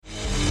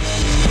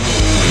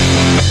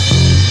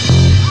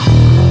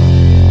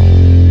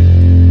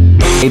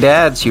Hey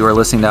dads, you are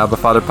listening to Abba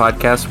Father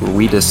Podcast, where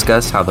we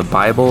discuss how the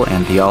Bible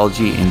and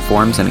theology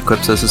informs and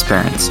equips us as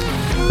parents.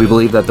 We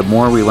believe that the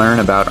more we learn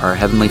about our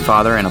Heavenly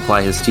Father and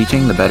apply His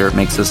teaching, the better it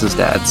makes us as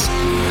dads.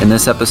 In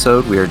this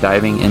episode, we are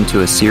diving into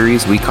a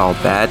series we call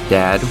Bad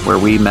Dad, where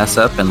we mess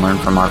up and learn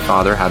from our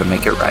Father how to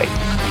make it right.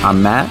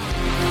 I'm Matt.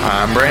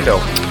 I'm Brando.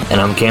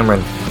 And I'm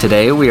Cameron.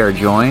 Today we are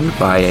joined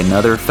by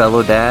another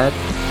fellow dad,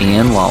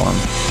 Ian Wallum.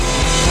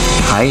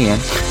 Hi, Ian.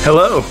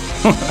 Hello.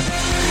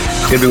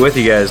 Good to be with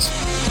you guys.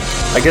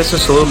 I guess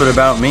just a little bit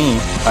about me.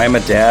 I'm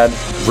a dad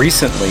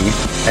recently,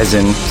 as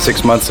in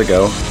 6 months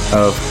ago,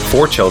 of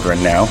 4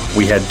 children now.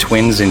 We had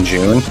twins in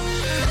June.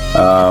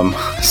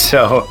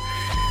 So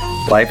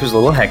life is a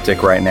little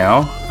hectic right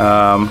now.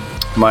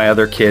 My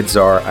other kids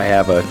are, I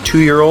have a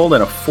 2-year-old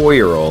and a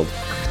 4-year-old.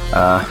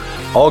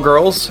 All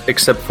girls,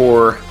 except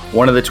for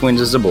one of the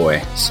twins is a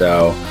boy.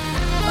 So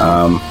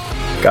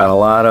got a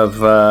lot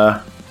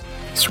of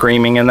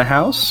screaming in the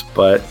house,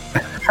 but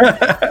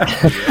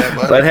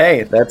but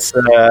hey, that's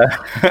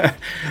what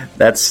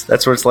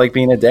it's like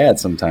being a dad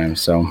sometimes.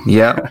 So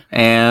yeah,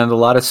 and a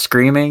lot of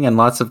screaming and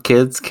lots of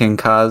kids can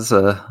cause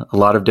a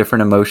lot of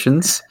different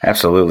emotions.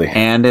 Absolutely.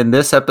 And in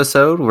this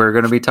episode, we're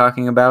going to be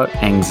talking about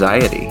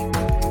anxiety.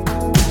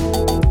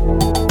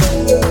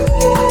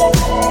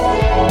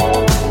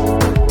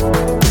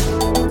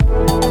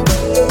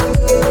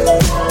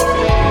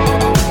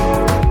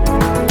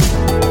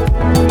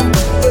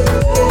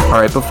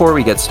 All right, before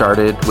we get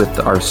started with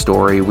our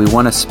story, we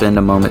want to spend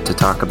a moment to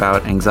talk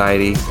about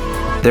anxiety.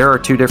 There are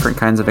 2 different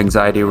kinds of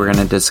anxiety we're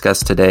going to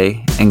discuss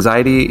today.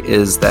 Anxiety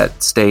is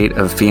that state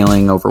of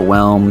feeling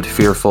overwhelmed,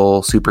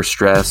 fearful, super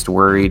stressed,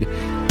 worried.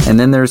 And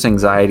then there's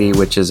anxiety,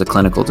 which is a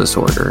clinical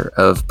disorder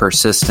of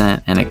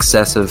persistent and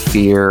excessive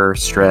fear,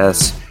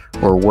 stress,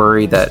 or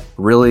worry that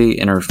really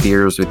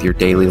interferes with your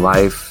daily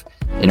life,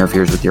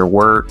 interferes with your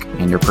work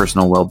and your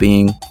personal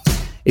well-being.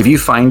 If you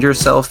find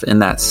yourself in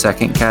that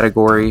second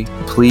category,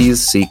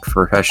 please seek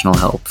professional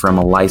help from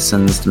a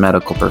licensed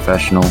medical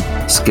professional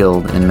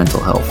skilled in mental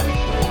health.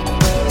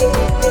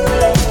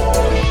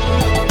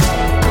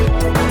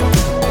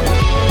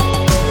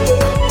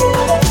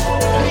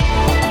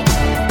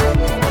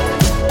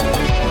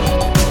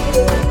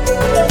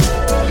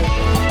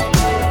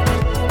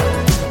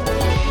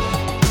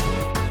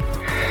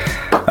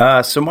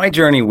 So my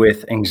journey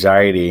with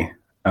anxiety,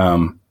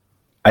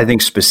 I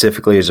think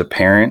specifically as a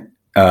parent,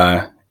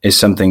 is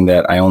something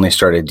that I only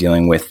started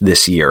dealing with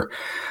this year.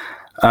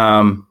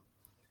 And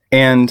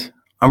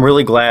I'm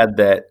really glad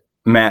that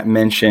Matt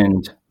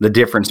mentioned the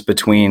difference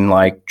between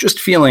like just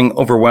feeling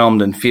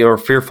overwhelmed and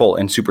fearful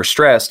and super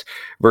stressed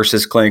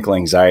versus clinical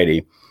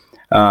anxiety.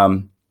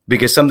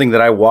 Because something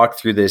that I walked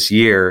through this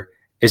year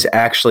is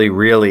actually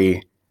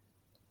really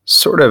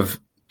sort of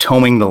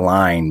towing the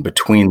line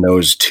between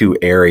those 2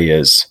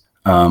 areas.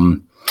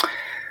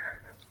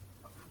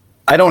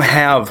 I don't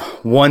have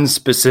one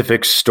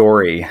specific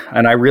story,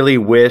 and I really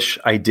wish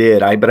I did.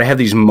 But I have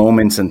these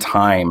moments in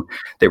time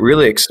that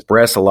really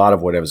express a lot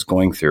of what I was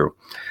going through.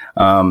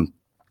 A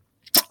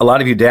lot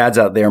of you dads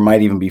out there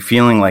might even be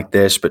feeling like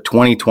this, but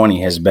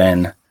 2020 has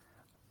been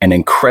an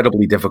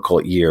incredibly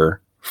difficult year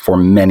for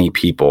many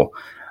people.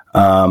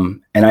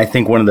 And I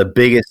think one of the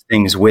biggest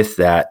things with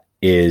that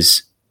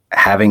is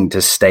having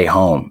to stay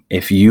home.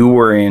 If you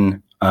were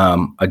in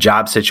a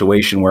job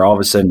situation where all of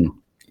a sudden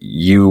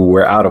you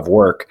were out of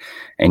work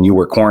and you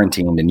were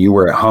quarantined and you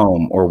were at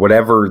home, or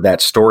whatever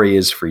that story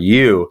is for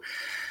you,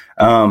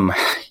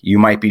 you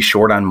might be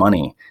short on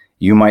money.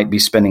 You might be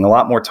spending a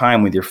lot more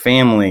time with your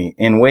family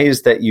in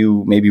ways that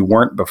you maybe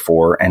weren't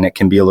before, and it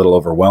can be a little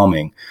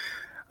overwhelming.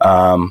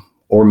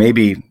 Or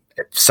maybe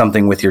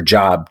something with your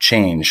job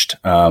changed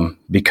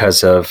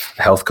because of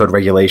health code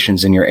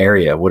regulations in your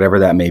area, whatever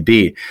that may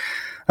be.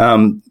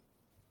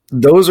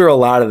 Those are a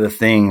lot of the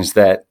things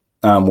that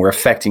were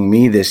affecting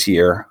me this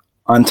year.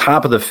 On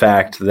top of the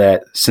fact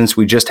that since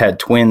we just had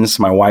twins,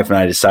 my wife and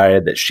I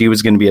decided that she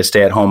was going to be a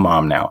stay-at-home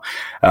mom now,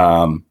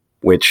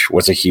 which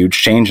was a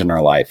huge change in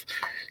our life.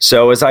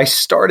 So as I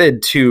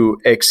started to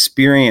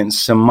experience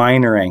some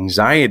minor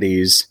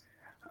anxieties,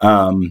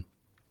 I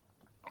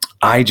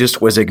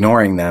just was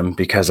ignoring them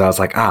because I was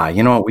like,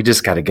 you know what? We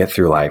just got to get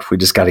through life. We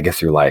just got to get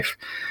through life.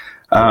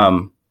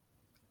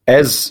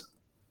 As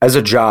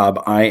a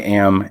job, I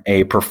am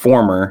a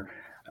performer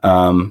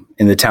in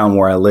the town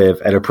where I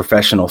live at a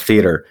professional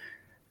theater.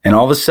 And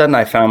all of a sudden,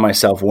 I found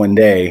myself one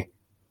day,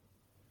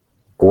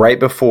 right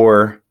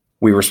before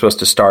we were supposed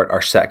to start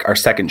our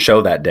second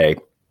show that day,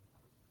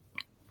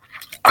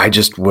 I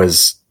just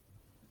was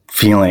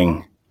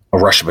feeling a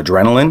rush of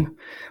adrenaline.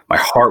 My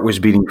heart was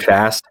beating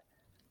fast.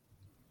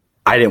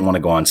 I didn't want to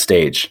go on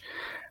stage.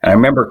 And I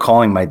remember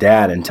calling my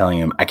dad and telling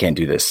him, I can't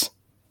do this.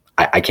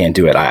 I can't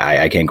do it.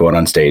 I can't go out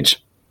on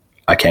stage.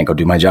 I can't go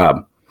do my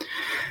job.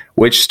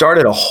 Which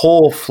started a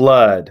whole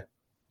flood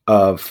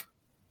of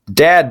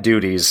dad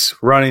duties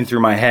running through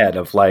my head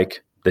of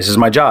like, this is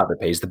my job. It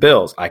pays the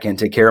bills. I can't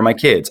take care of my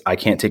kids. I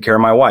can't take care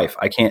of my wife.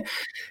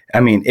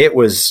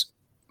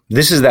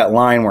 This is that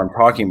line where I'm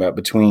talking about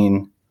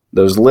between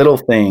those little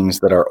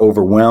things that are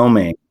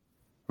overwhelming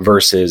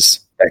versus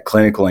that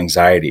clinical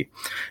anxiety.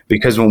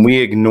 Because when we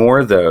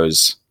ignore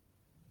those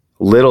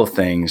little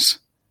things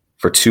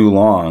for too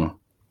long,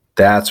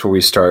 that's where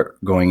we start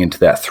going into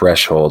that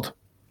threshold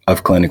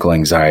of clinical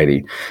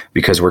anxiety.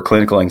 Because where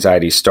clinical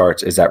anxiety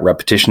starts is that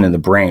repetition in the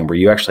brain where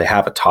you actually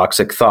have a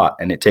toxic thought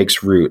and it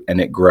takes root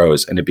and it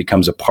grows and it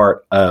becomes a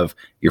part of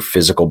your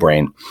physical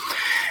brain.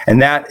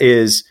 And that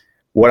is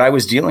what I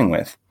was dealing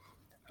with.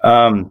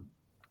 To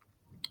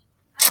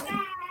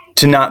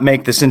not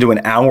make this into an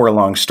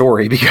hour-long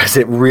story, because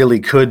it really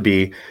could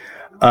be,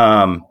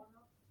 how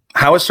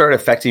it started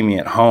affecting me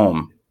at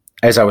home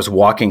as I was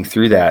walking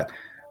through that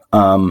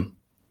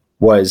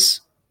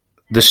was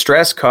the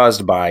stress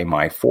caused by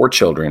my 4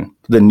 children,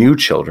 the new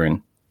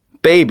children,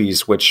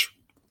 babies, which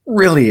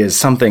really is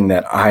something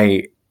that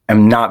I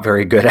am not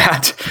very good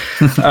at.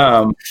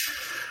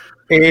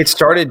 It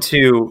started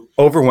to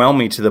overwhelm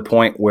me to the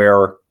point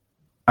where,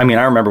 I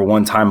remember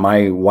one time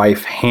my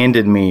wife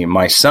handed me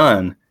my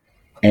son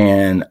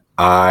and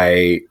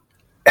I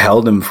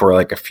held him for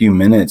like a few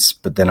minutes,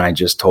 but then I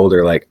just told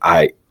her like,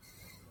 I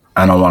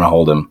don't want to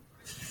hold him.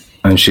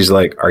 And she's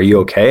like, "Are you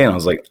okay?" And I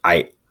was like,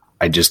 I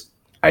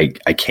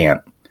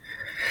can't.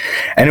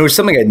 And it was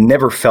something I'd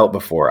never felt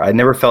before. I'd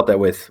never felt that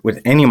with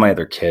any of my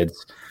other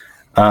kids.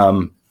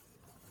 And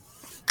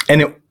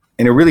it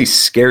really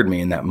scared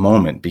me in that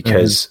moment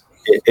because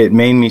it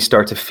made me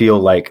start to feel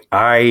like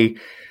I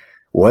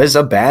was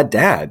a bad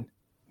dad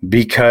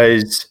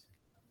because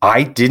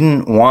I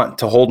didn't want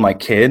to hold my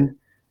kid.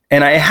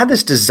 And I had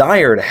this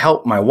desire to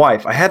help my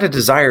wife. I had a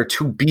desire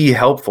to be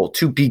helpful,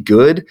 to be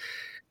good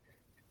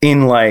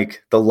in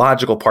like the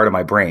logical part of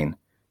my brain.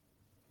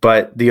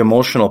 But the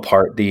emotional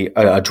part, the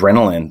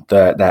adrenaline,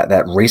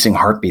 that racing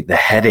heartbeat, the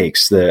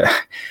headaches, the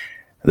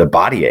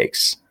body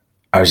aches,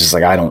 I was just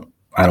like, I don't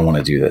want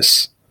to do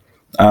this.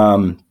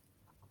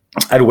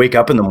 I'd wake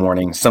up in the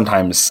morning,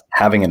 sometimes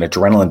having an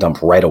adrenaline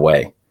dump right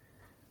away,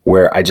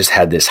 where I just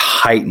had this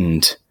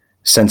heightened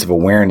sense of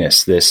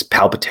awareness, this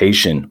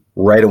palpitation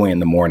right away in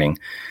the morning.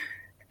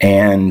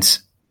 And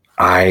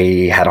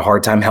I had a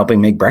hard time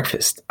helping make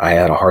breakfast. I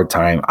had a hard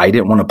time. I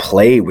didn't want to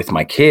play with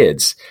my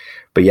kids,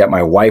 but yet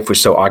my wife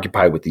was so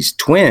occupied with these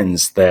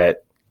twins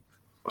that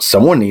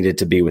someone needed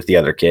to be with the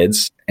other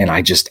kids. And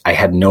I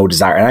had no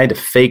desire, and I had to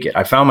fake it.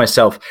 I found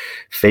myself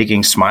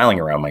faking smiling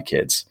around my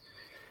kids.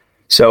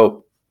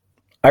 So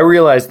I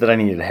realized that I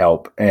needed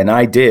help, and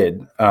I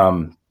did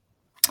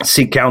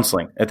seek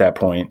counseling at that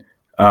point.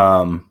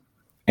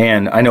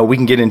 And I know we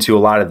can get into a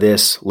lot of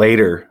this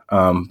later,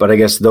 but I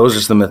guess those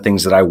are some of the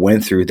things that I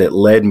went through that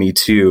led me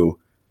to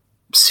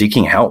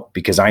seeking help,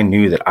 because I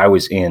knew that I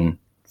was in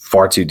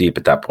far too deep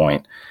at that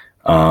point.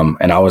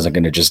 And I wasn't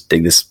going to just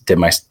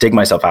dig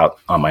myself out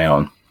on my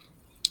own.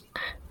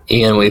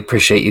 Ian, we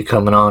appreciate you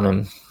coming on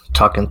and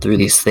talking through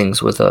these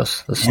things with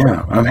us.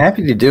 I'm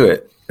happy to do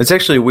it. It's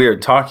actually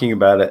weird talking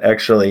about it.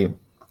 Actually,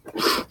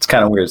 it's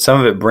kind of weird. Some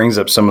of it brings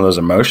up some of those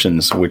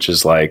emotions, which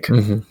is like,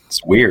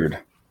 It's weird.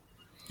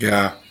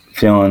 Yeah.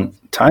 Feeling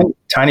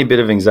tiny bit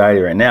of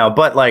anxiety right now,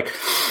 but like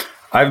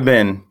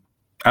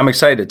I'm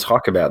excited to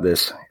talk about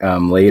this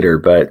later,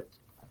 but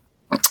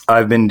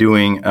I've been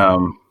doing a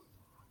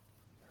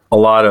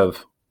lot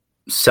of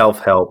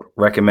self-help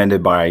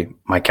recommended by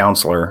my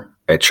counselor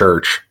at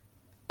church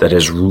that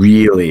has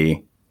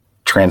really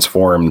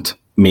transformed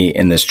me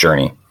in this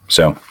journey.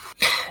 So,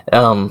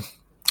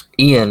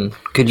 Ian,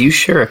 could you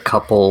share a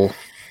couple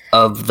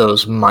of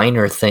those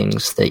minor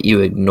things that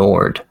you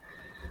ignored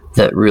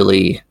that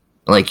really,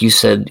 like you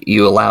said,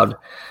 you allowed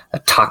a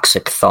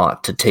toxic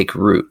thought to take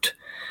root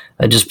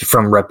just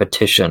from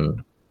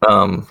repetition,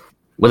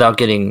 without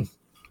getting,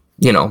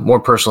 more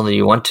personal than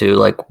you want to?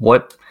 Like,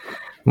 what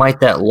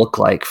might that look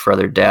like for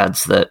other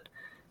dads that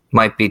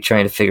might be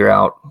trying to figure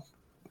out,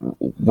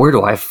 where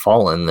do I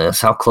fall in this?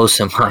 How close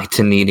am I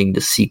to needing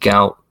to seek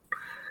out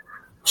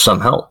some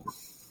help?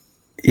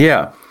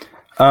 Yeah.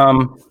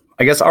 I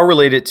guess I'll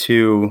relate it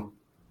to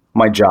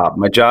my job.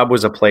 My job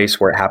was a place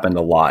where it happened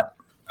a lot.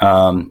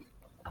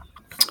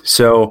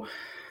 So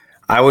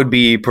I would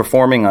be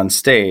performing on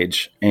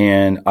stage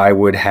and I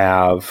would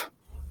have,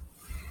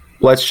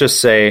 let's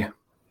say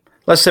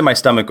my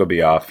stomach would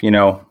be off,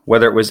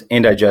 whether it was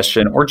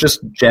indigestion or just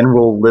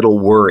general little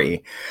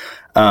worry.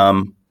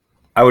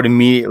 I would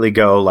immediately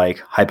go like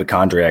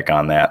hypochondriac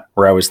on that,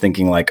 where I was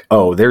thinking like,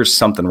 oh, there's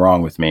something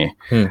wrong with me.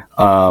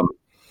 I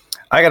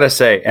gotta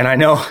say, and I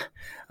know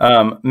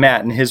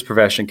Matt in his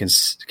profession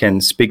can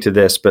speak to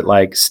this, but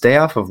like, stay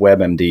off of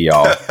WebMD,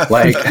 y'all.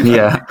 Like,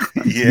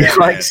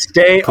 like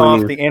stay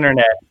off the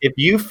internet. If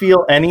you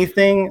feel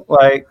anything,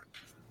 like,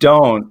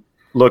 don't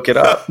look it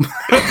up.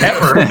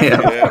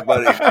 Yeah,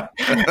 buddy.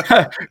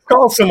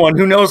 Call someone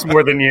who knows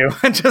more than you.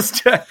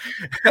 Just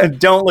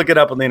don't look it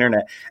up on the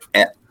internet.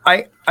 And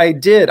I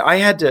did. I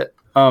had to.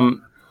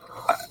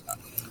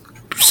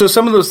 So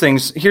some of those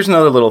things, here's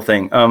another little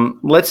thing.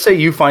 Let's say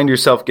you find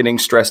yourself getting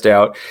stressed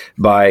out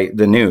by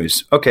the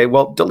news. Okay,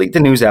 well, delete the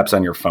news apps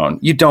on your phone.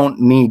 You don't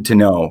need to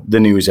know the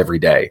news every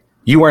day.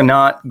 You are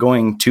not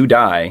going to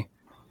die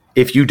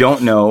if you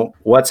don't know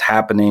what's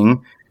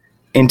happening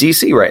in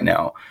DC right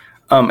now.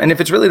 And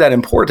if it's really that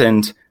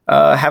important,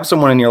 have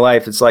someone in your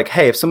life. It's like,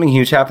 hey, if something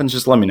huge happens,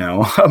 just let me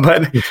know.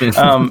 But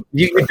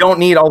you don't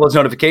need all those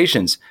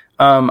notifications.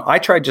 I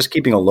tried just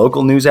keeping a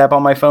local news app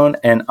on my phone,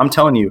 and I'm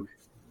telling you,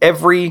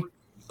 every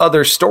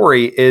other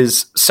story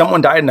is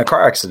someone died in a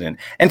car accident.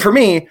 And for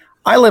me,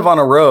 I live on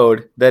a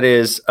road that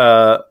is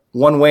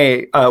one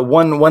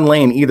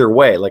lane either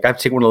way. Like I have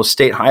to take one of those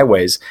state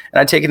highways, and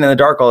I take it in the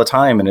dark all the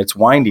time, and it's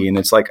windy. And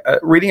it's like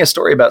reading a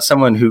story about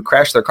someone who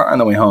crashed their car on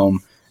the way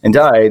home and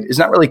died is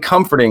not really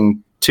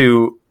comforting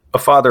to a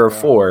father of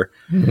four.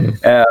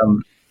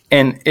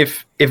 And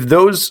if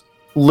those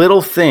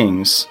little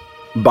things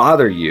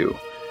bother you,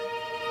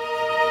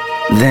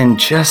 then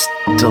just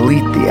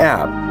delete the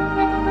app.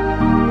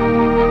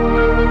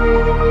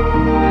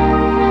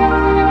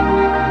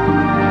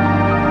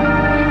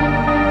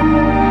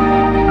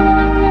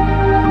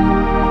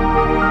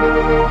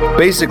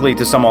 Basically,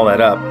 to sum all that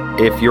up,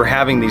 if you're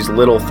having these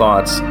little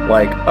thoughts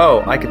like,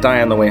 oh, I could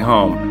die on the way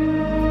home,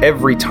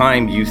 every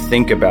time you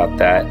think about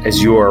that,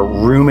 as you are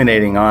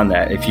ruminating on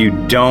that, if you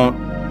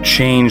don't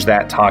change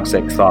that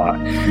toxic thought,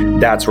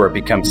 that's where it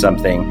becomes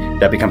something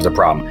that becomes a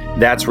problem.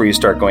 That's where you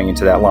start going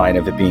into that line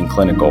of it being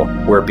clinical,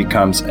 where it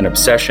becomes an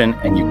obsession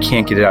and you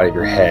can't get it out of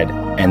your head.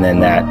 And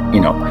then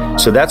that,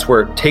 so that's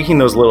where taking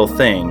those little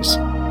things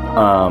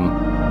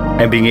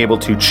and being able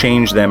to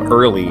change them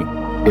early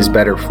is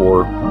better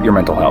for your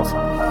mental health.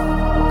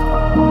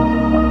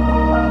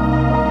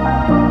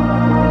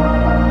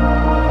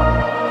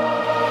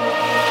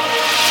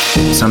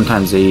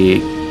 Sometimes the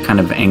kind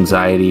of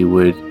anxiety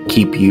would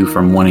keep you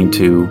from wanting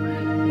to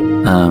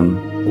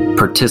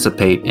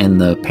participate in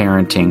the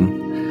parenting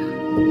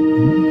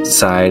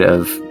side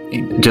of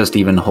just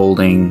even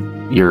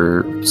holding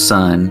your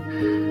son.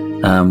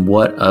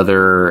 What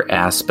other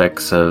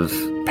aspects of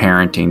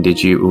parenting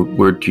did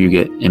you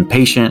get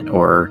impatient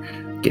or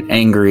get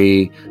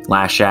angry,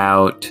 lash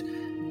out,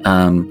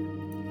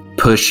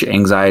 push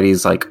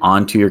anxieties like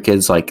onto your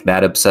kids, like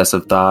that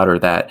obsessive thought or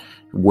that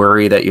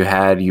worry that you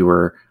had? You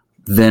were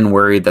then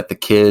worried that the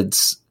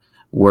kids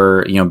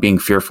were, being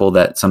fearful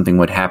that something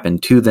would happen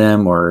to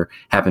them or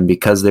happen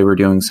because they were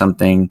doing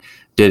something.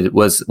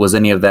 Was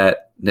any of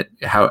that,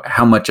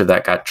 how much of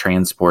that got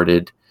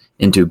transported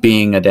into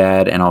being a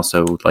dad and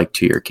also like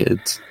to your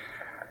kids?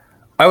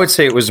 I would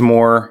say it was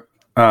more,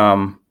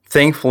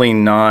 thankfully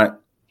not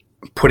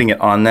putting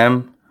it on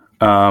them.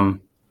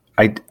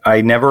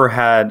 I never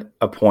had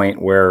a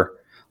point where,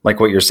 like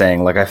what you're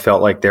saying, like I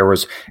felt like there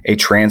was a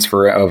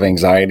transfer of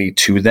anxiety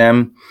to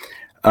them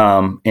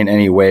in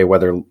any way,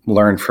 whether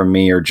learned from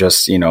me or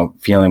just,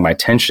 feeling my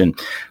tension.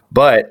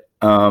 But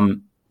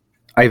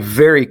I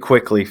very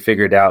quickly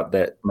figured out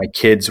that my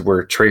kids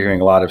were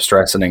triggering a lot of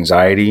stress and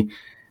anxiety.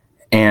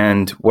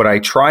 And what I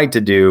tried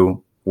to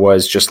do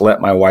was just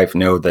let my wife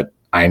know that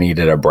I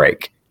needed a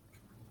break.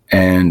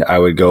 And I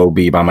would go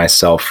be by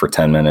myself for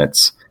 10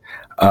 minutes.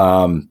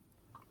 And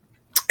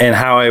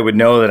how I would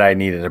know that I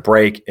needed a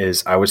break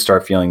is I would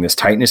start feeling this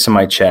tightness in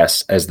my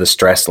chest as the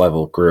stress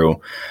level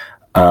grew.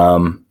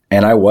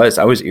 And I was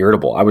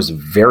irritable. I was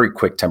very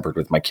quick tempered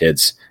with my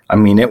kids. I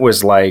mean, it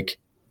was like,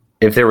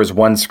 if there was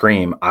one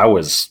scream, I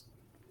was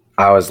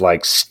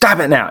like, stop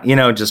it now.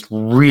 Just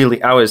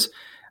really, I was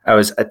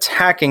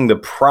attacking the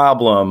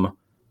problem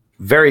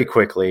very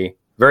quickly,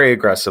 very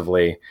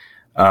aggressively.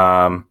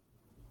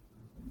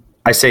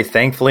 I say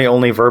thankfully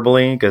only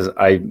verbally because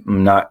I'm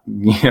not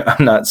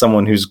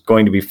someone who's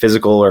going to be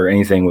physical or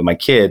anything with my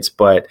kids,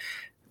 but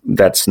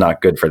that's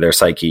not good for their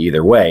psyche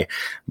either way.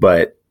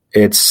 But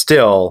it's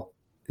still,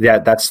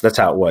 that's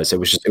how it was. It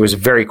was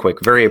very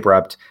quick, very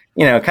abrupt,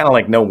 kind of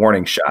like no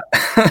warning shot.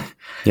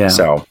 Yeah.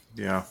 So,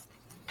 yeah,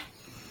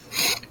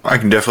 I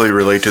can definitely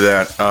relate to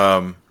that.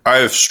 I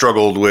have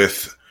struggled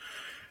with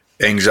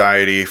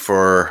anxiety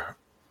for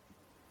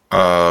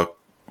a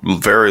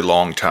very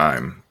long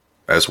time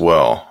as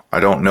well. I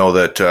don't know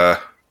that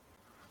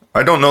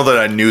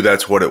I knew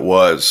that's what it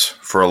was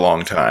for a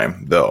long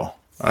time, though.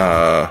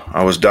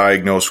 I was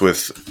diagnosed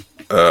with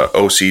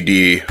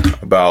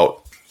OCD about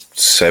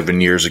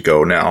 7 years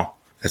ago now.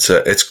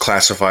 It's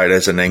classified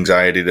as an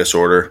anxiety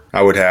disorder.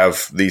 I would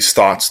have these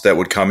thoughts that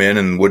would come in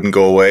and wouldn't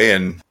go away,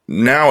 and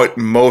now it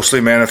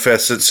mostly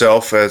manifests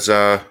itself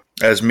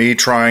as me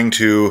trying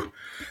to.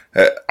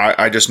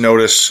 I just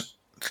notice.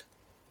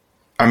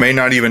 I may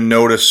not even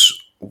notice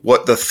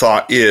what the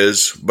thought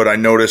is, but I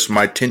notice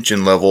my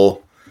tension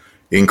level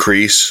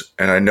increase,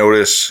 and I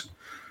notice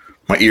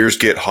my ears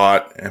get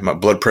hot and my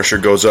blood pressure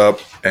goes up,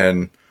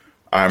 and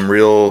I'm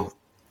real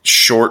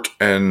short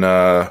and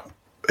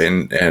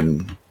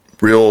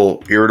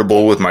real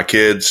irritable with my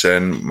kids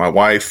and my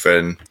wife,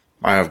 and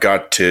I have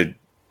got to,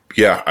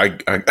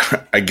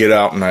 I get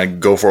out and I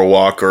go for a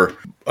walk. Or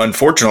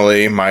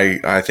unfortunately,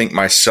 I think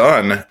my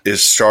son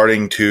is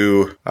starting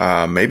to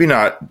maybe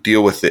not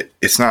deal with it.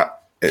 It's not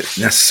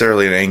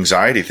necessarily an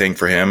anxiety thing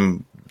for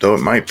him, though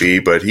it might be,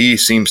 but he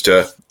seems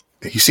to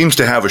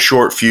have a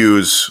short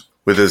fuse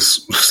with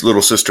his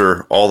little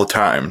sister all the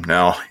time.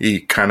 Now he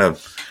kind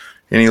of,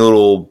 any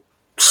little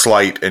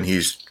slight and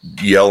he's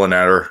yelling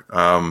at her.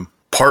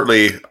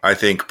 partly, I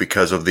think,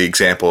 because of the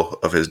example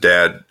of his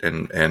dad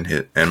and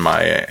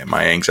my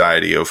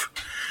anxiety of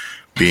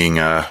being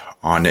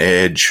on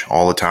edge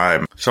all the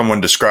time. I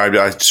described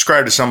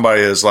to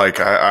somebody as like,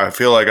 I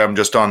feel like I'm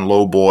just on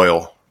low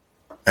boil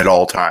at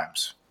all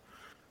times.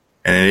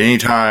 And at any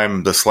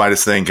time, the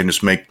slightest thing can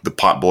just make the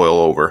pot boil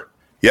over.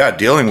 Yeah,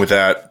 dealing with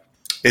that,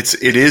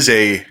 it is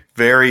a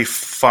very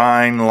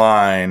fine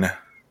line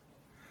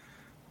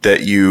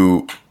that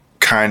you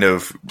kind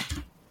of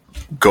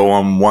go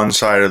on one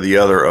side or the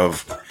other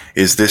of,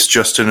 is this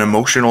just an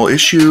emotional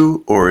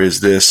issue, or is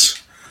this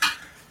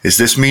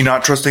me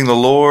not trusting the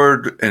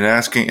Lord and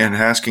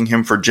asking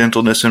him for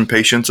gentleness and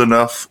patience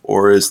enough,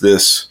 or is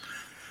this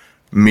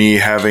me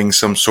having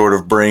some sort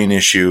of brain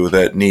issue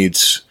that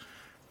needs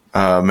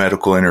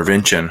medical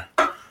intervention?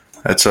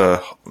 That's a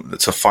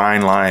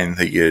fine line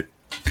that you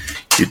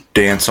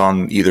dance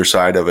on either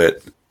side of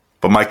it.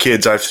 But my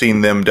kids, I've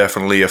seen them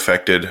definitely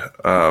affected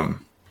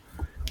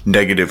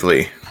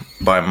negatively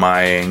by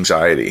my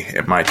anxiety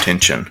and my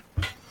tension.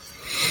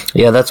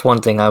 Yeah, that's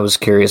one thing I was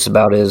curious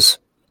about is,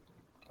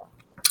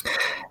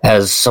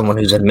 as someone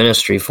who's in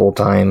ministry full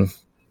time,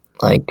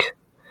 like,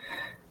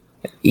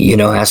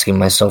 asking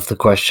myself the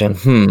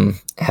question,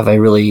 have I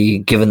really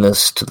given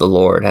this to the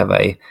Lord? Have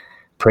I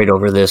prayed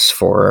over this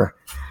for,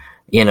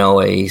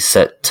 a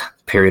set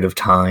period of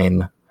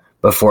time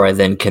before I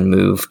then can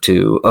move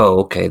to,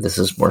 okay, this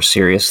is more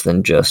serious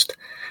than just,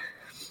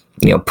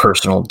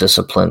 personal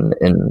discipline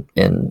in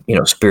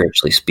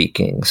spiritually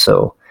speaking.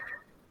 So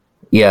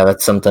yeah,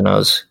 that's something I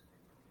was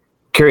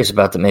curious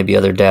about that maybe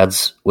other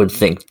dads would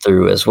think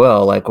through as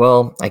well. Like,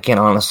 well, I can't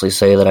honestly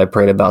say that I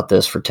prayed about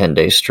this for 10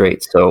 days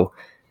straight. So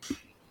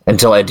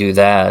until I do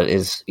that,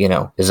 is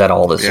that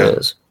all this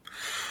is?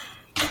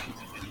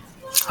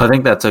 I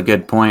think that's a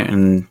good point.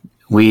 And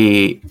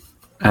I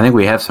think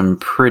we have some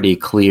pretty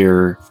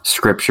clear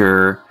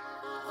scripture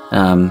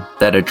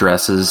that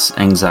addresses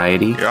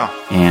anxiety. Yeah.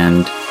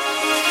 And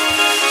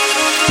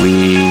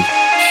we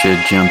should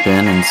jump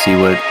in and see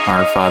what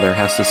our Father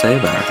has to say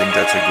about I it. think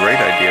that's a great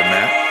idea,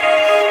 Matt.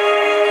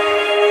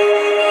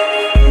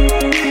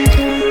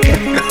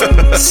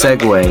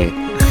 Segue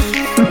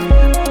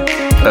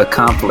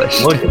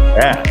accomplished. Look at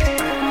that.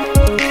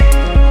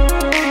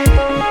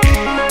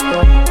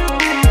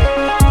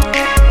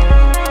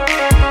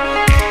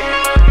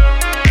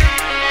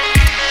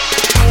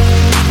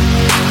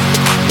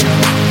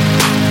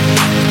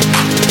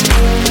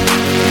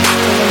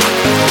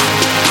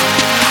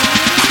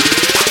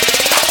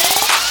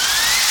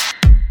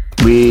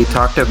 We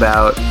talked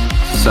about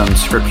some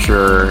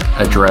scripture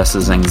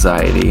addresses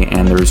anxiety,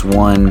 and there's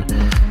one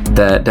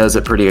that does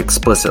it pretty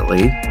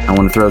explicitly. I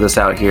want to throw this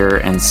out here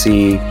and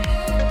see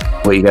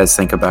what you guys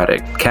think about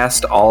it.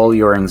 Cast all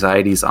your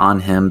anxieties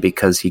on him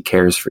because he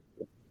cares for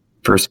you.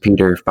 1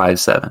 Peter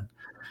 5:7.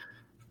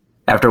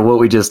 After what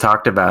we just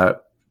talked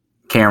about,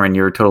 Cameron,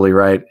 you're totally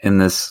right. In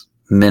this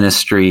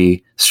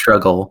ministry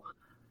struggle,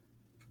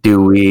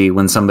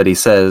 when somebody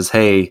says,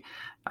 hey,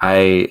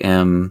 I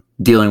am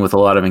dealing with a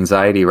lot of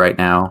anxiety right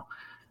now,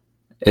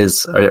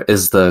 is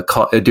it a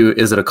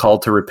call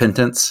to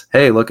repentance?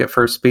 Hey, look at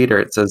 1 Peter.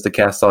 It says to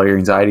cast all your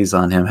anxieties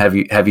on him. Have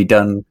you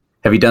done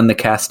the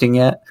casting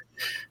yet?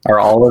 Are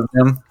all of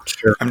them?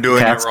 Sure. I'm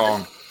doing it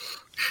wrong.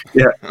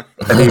 Yeah.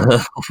 Have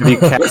you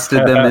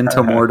casted them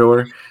into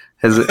Mordor?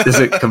 Is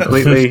it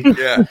completely?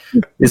 Yeah.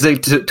 Is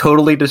it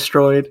totally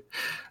destroyed?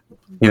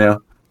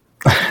 But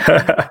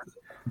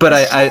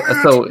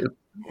I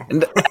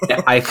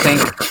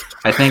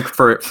think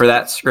for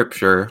that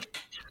scripture,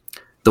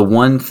 the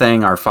one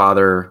thing our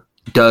Father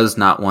does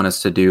not want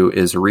us to do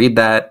is read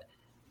that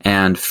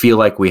and feel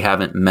like we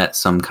haven't met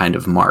some kind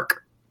of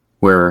mark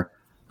where,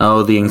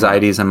 the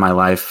anxieties in my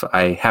life,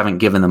 I haven't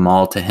given them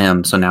all to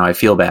him, so now I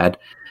feel bad.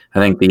 I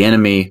think the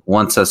enemy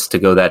wants us to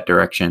go that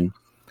direction.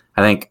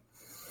 I think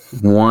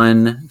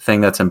one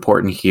thing that's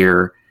important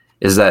here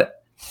is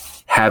that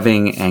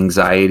having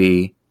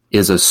anxiety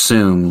is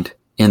assumed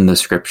in the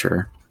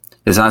scripture.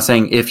 It's not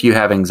saying if you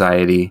have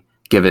anxiety,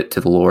 give it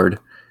to the Lord.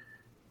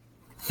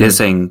 It's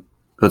saying,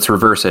 let's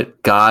reverse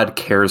it. God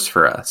cares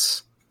for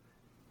us.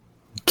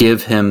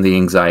 Give him the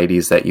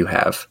anxieties that you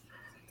have.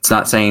 It's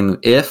not saying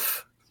if,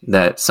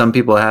 that some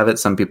people have it,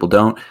 some people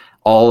don't.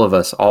 All of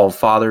us, all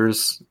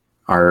fathers,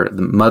 the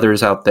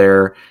mothers out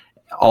there,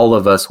 all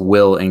of us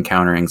will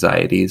encounter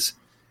anxieties.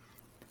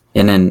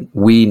 And then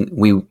we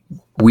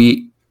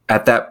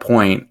at that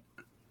point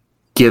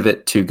give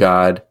it to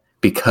God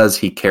because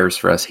he cares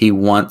for us. He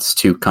wants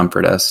to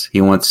comfort us.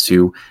 He wants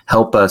to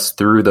help us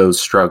through those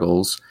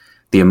struggles,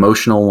 the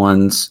emotional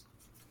ones,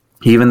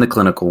 even the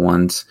clinical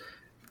ones,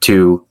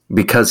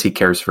 because he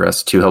cares for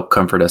us, to help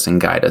comfort us and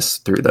guide us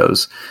through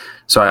those.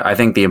 So I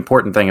think the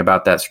important thing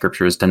about that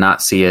scripture is to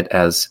not see it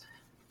as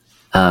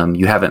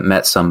you haven't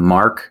met some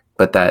mark,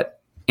 but that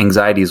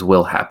anxieties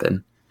will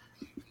happen.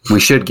 We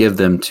should give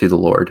them to the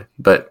Lord,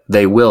 but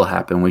they will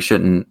happen. We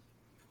shouldn't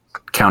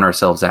count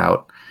ourselves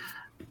out.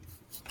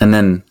 And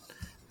then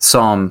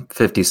Psalm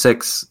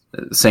 56,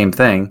 same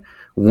thing.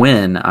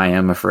 When I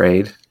am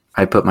afraid,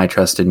 I put my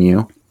trust in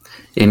you.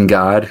 In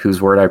God,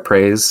 whose word I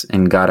praise,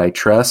 in God I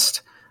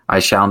trust, I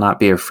shall not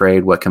be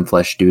afraid what can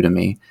flesh do to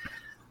me.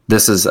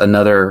 This is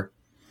another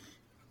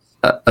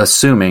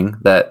assuming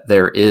that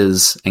there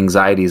is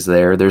anxieties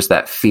there. There's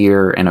that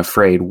fear and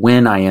afraid.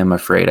 When I am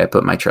afraid, I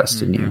put my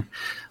trust in you.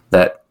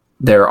 That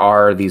there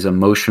are these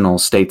emotional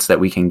states that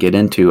we can get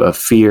into of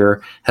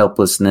fear,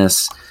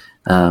 helplessness,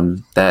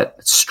 that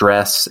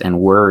stress and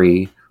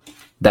worry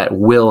that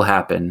will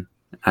happen.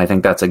 I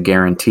think that's a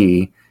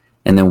guarantee.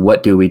 And then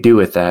what do we do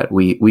with that?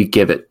 We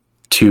give it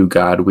to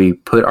God. We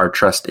put our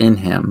trust in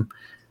him,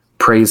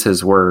 praise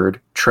his word,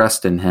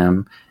 trust in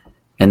him.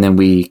 And then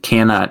we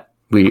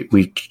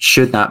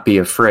should not be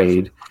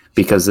afraid,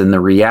 because then the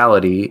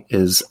reality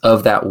is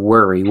of that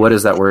worry. What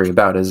is that worry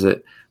about? Is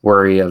it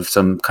worry of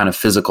some kind of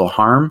physical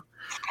harm?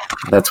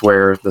 That's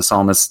where the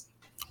psalmist,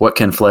 what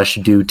can flesh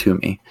do to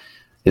me?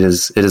 It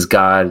is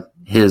God,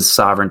 his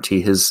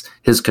sovereignty, his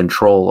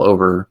control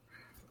over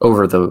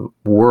the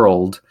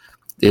world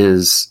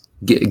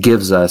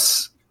gives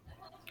us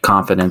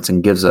confidence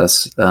and gives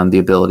us the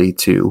ability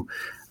to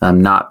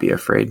not be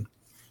afraid.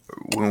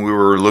 When we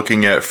were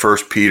looking at 1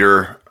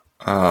 Peter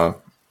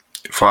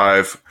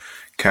 5,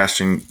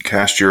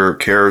 cast your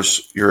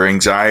cares, your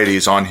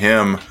anxieties on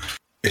him.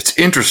 It's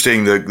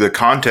interesting, the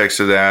context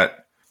of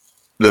that.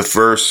 The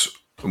verse,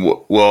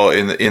 well,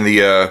 in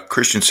the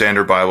Christian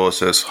Standard Bible, it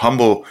says,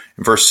 humble,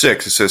 in verse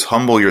 6, it says,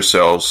 humble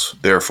yourselves,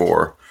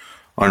 therefore,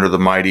 under the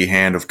mighty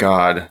hand of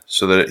God,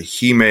 so that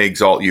he may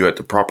exalt you at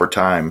the proper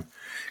time,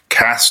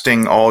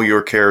 casting all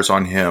your cares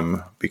on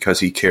him, because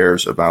he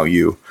cares about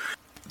you.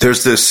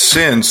 There's this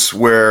sense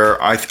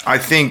where I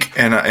think,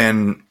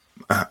 and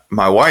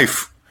my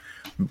wife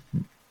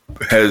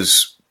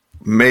has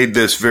made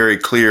this very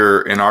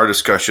clear in our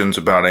discussions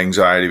about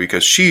anxiety,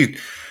 because she,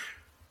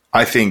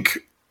 I think,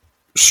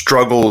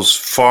 struggles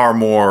far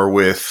more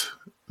with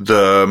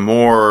the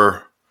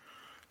more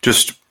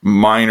just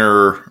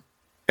minor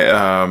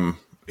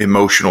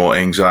emotional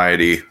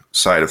anxiety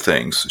side of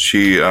things.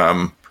 She's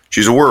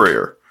a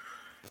worrier,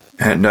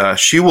 and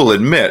she will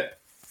admit,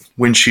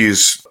 when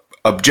she's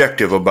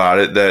objective about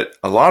it, that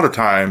a lot of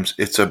times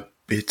it's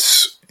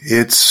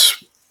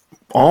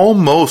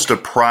almost a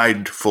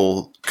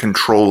prideful,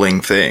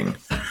 controlling thing.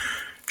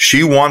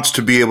 She wants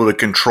to be able to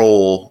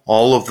control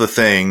all of the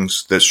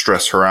things that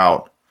stress her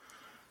out,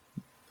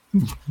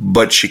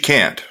 but she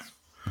can't.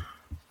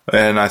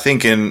 And I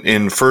think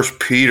in 1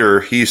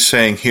 Peter, he's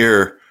saying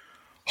here,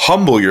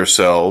 humble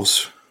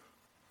yourselves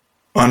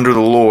under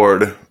the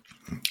Lord,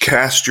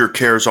 cast your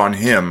cares on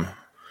him,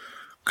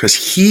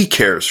 because he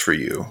cares for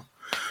you.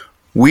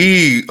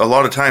 We, a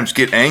lot of times,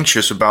 get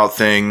anxious about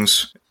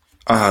things.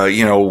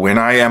 When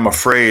I am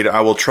afraid,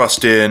 I will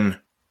trust in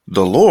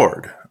the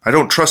Lord. I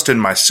don't trust in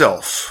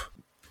myself.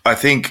 I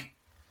think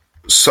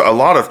a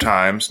lot of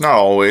times, not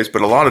always,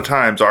 but a lot of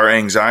times, our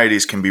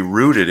anxieties can be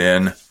rooted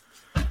in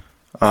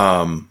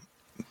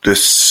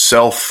this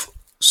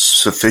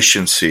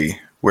self-sufficiency,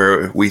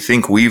 where we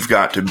think we've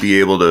got to be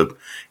able to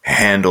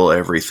handle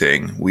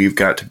everything. We've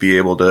got to be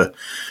able to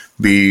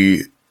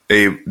be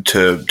able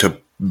to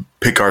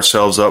pick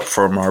ourselves up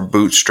from our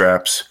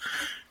bootstraps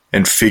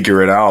and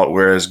figure it out.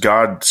 Whereas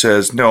God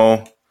says,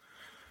 no,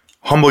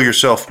 humble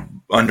yourself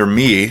under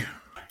me,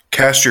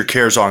 cast your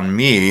cares on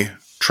me,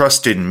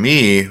 trust in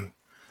me,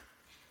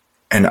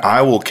 and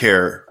I will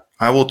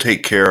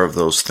take care of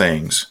those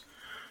things.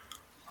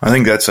 I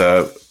think that's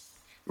a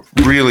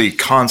really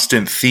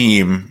constant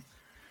theme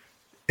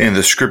in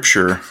the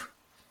scripture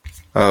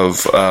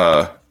of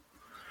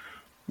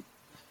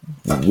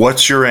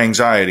what's your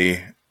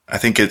anxiety. I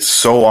think it's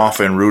so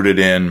often rooted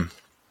in,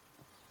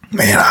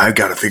 man, I've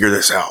got to figure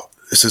this out.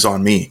 This is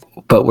on me.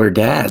 But we're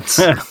dads,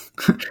 and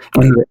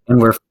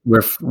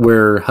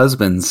we're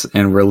husbands,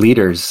 and we're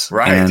leaders,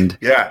 right? And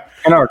yeah,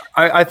 and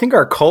I think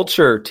our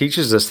culture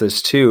teaches us this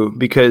too,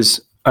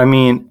 because I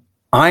mean,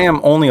 I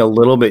am only a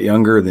little bit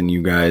younger than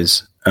you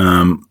guys,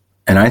 and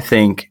I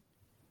think,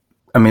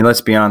 I mean,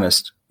 let's be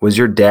honest. Was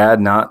your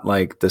dad not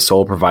like the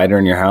sole provider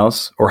in your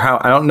house? Or how?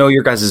 I don't know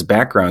your guys'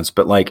 backgrounds,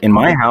 but like in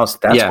my house,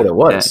 that's what it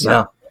was.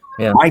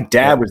 Yeah. My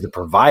dad was the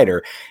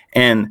provider,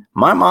 and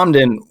my mom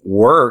didn't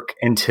work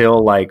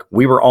until like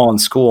we were all in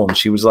school, and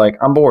she was like,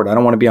 I'm bored. I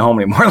don't want to be at home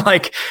anymore.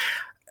 Like,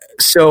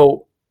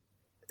 so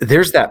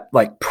there's that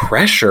like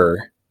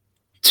pressure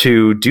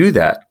to do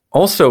that.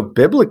 Also,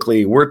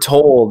 biblically, we're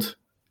told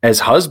as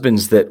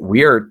husbands that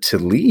we are to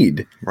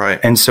lead. Right.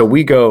 And so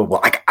we go,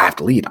 well, I have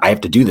to lead. I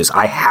have to do this.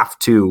 I have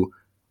to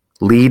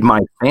lead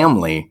my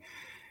family.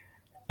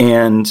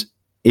 And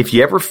if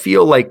you ever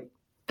feel like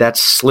that's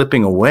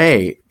slipping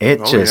away,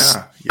 it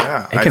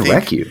can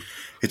wreck you.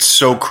 It's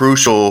so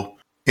crucial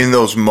in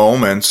those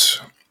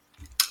moments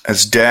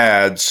as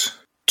dads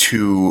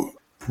to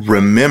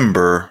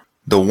remember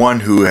the one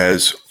who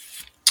has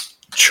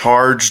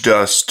charged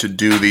us to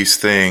do these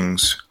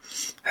things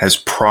has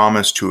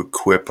promised to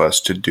equip us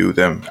to do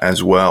them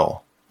as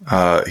well.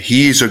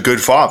 He's a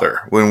good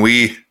father. When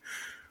we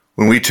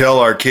tell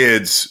our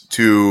kids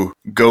to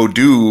go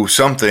do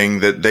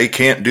something that they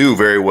can't do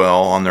very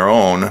well on their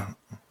own,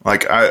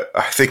 like I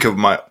think of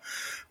my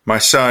my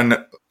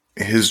son,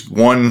 his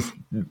one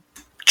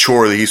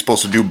chore that he's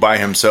supposed to do by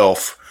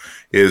himself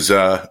is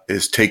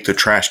take the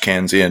trash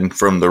cans in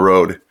from the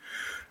road.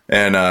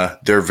 And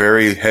they're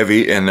very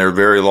heavy and they're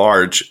very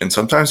large. And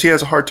sometimes he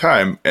has a hard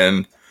time.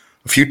 And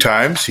a few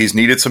times he's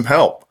needed some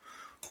help.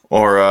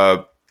 Or,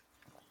 or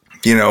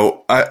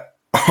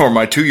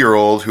my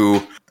 2-year-old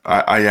who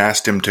I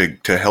asked him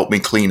to help me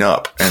clean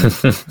up. And,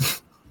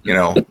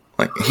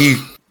 like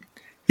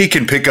he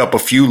can pick up a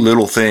few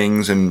little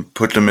things and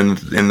put them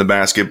in the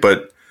basket.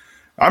 But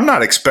I'm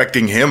not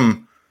expecting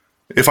him.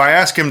 If I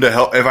ask my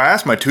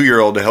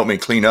 2-year-old to help me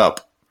clean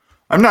up,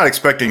 I'm not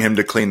expecting him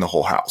to clean the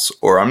whole house,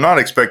 or I'm not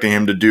expecting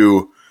him to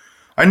do,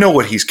 I know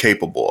what he's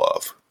capable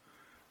of,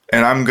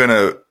 and I'm going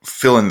to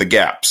fill in the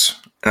gaps.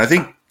 And I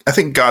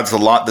think God's a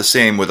lot the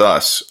same with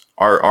us.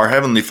 Our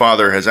Heavenly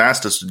Father has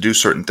asked us to do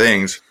certain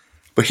things,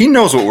 but he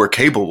knows what we're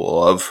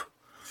capable of.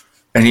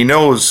 And he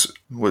knows,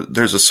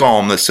 there's a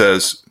psalm that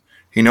says,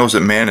 he knows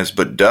that man is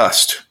but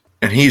dust,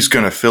 and he's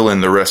going to fill in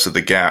the rest of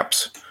the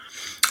gaps.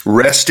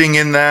 Resting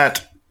in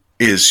that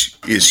is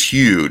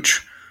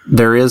huge.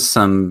 There is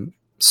some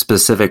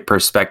specific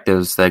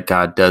perspectives that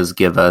God does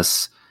give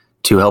us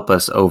to help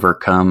us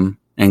overcome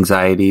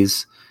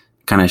anxieties,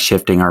 kind of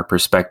shifting our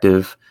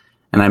perspective.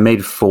 And I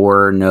made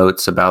 4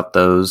 notes about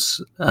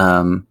those.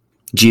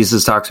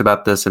 Jesus talks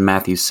about this in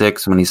Matthew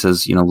 6 when he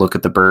says, look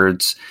at the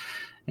birds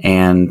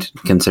and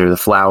consider the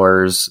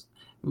flowers.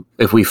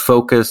 If we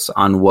focus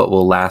on what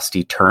will last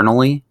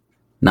eternally,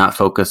 not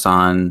focus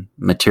on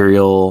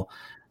material,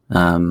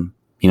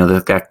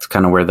 that's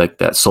kind of where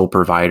that sole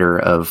provider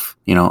of,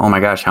 oh my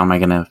gosh, how am I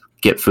going to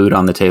get food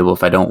on the table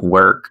if I don't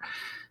work?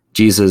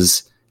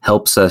 Jesus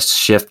helps us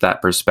shift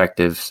that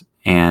perspective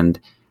and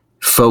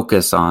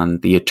focus on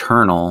the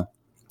eternal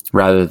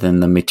rather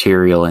than the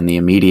material and the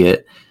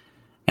immediate.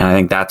 And I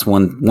think that's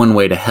one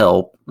way to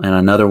help. And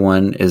another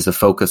one is to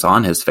focus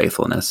on his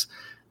faithfulness.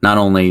 Not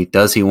only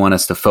does he want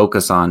us to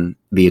focus on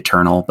the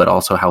eternal, but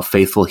also how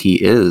faithful he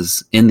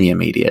is in the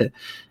immediate,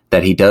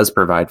 that he does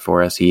provide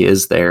for us. He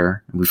is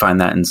there. We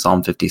find that in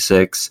Psalm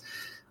 56.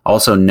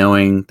 Also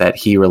knowing that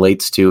he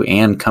relates to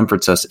and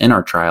comforts us in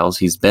our trials.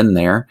 He's been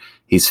there.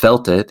 He's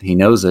felt it. He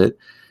knows it.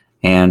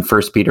 And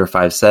 1 Peter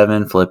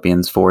 5:7,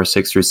 Philippians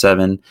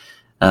 4:6-7.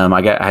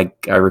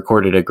 I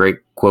recorded a great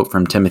quote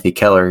from Timothy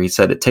Keller. He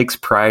said, "It takes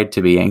pride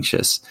to be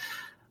anxious."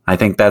 I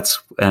think that's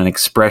an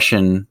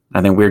expression.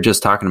 I think we were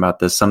just talking about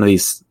this. Some of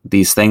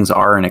these things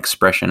are an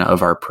expression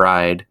of our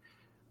pride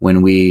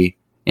when we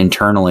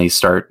internally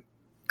start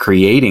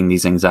creating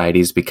these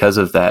anxieties because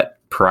of that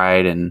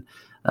pride and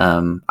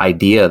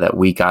idea that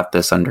we got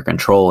this under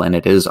control and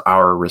it is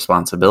our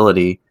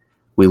responsibility.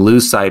 We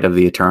lose sight of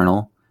the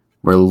eternal.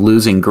 We're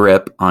losing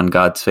grip on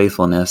God's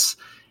faithfulness,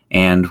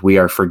 and we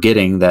are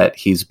forgetting that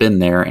he's been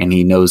there and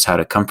he knows how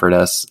to comfort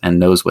us and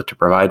knows what to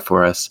provide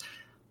for us.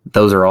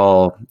 Those are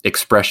all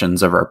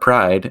expressions of our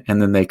pride,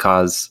 and then they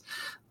cause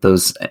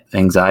those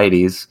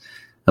anxieties.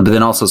 But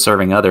then also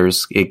serving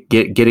others,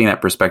 getting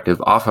that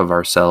perspective off of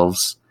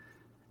ourselves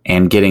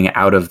and getting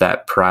out of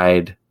that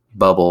pride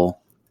bubble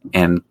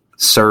and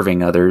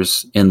serving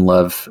others in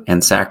love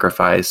and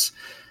sacrifice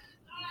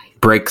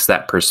breaks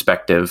that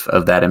perspective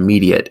of that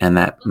immediate and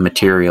that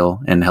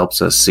material and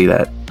helps us see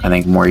that, I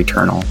think, more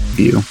eternal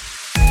view.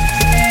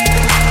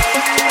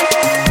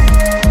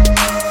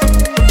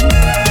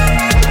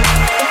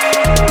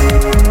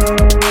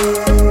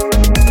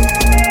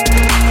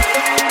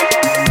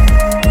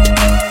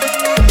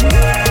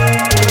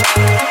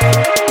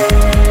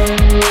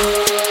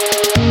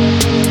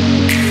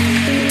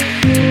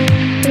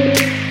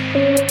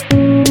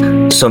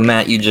 So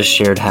Matt, you just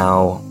shared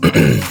how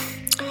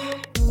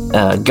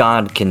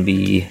God can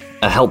be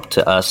a help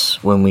to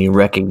us when we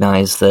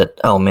recognize that,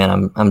 oh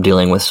man, I'm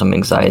dealing with some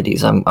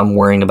anxieties. I'm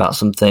worrying about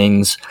some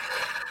things.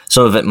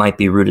 Some of it might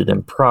be rooted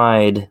in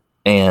pride.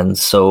 And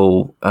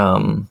so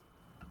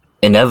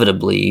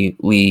inevitably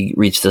we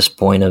reach this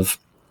point of,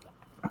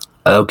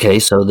 okay,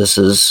 so this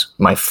is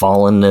my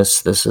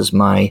fallenness. This is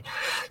my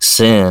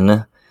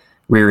sin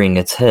rearing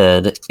its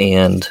head.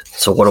 And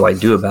so what do I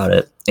do about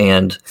it?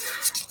 And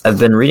I've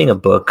been reading a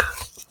book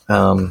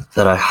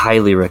that I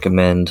highly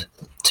recommend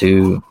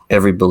to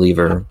every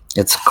believer.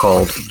 It's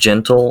called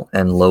Gentle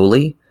and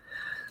Lowly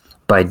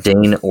by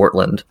Dane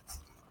Ortland.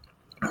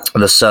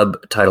 The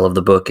subtitle of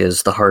the book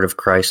is The Heart of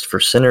Christ for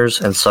Sinners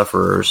and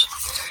Sufferers.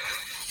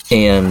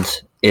 And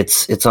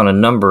it's on a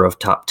number of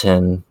top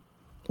 10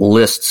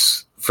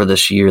 lists for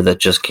this year that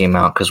just came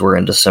out because we're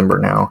in December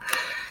now.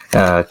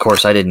 Of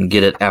course, I didn't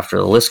get it after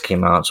the list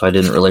came out, so I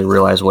didn't really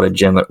realize what a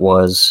gem it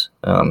was.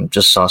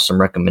 Just saw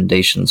some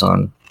recommendations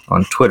on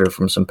Twitter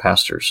from some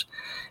pastors,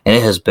 and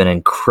it has been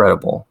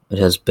incredible. It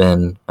has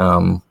been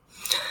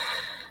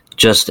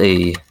just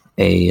a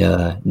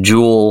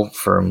jewel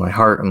for my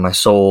heart and my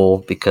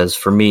soul, because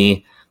for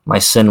me, my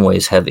sin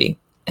weighs heavy,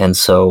 and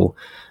so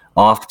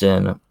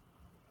often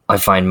I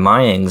find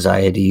my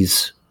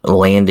anxieties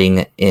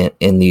landing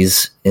in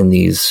these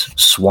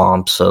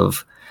swamps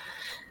of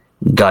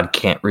God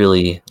can't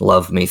really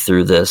love me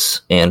through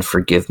this and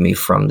forgive me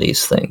from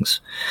these things.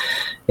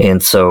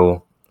 And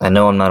so I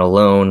know I'm not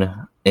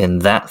alone in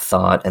that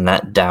thought and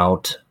that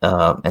doubt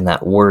and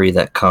that worry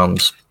that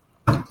comes.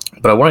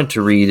 But I wanted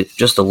to read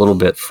just a little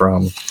bit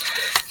from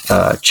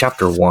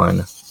chapter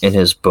 1 in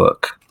his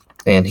book.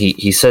 And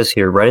he says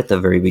here, right at the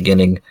very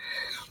beginning,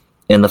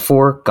 in the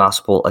 4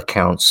 gospel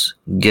accounts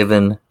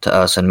given to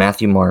us in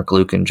Matthew, Mark,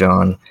 Luke, and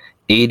John,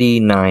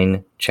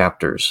 89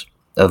 chapters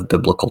of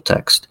biblical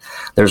text,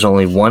 there's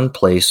only one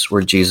place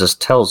where Jesus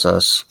tells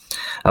us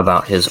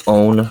about his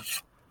own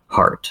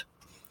heart.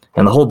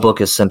 And the whole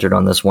book is centered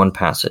on this one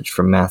passage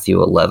from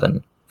Matthew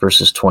 11,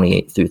 verses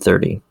 28 through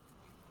 30,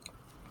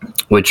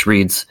 which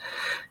reads,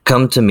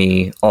 "Come to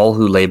me, all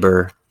who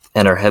labor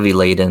and are heavy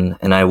laden,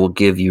 and I will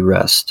give you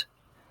rest.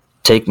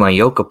 Take my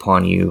yoke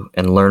upon you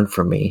and learn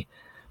from me,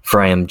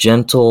 for I am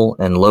gentle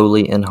and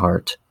lowly in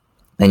heart,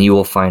 and you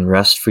will find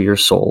rest for your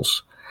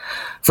souls.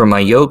 For my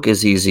yoke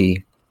is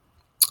easy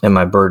and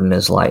my burden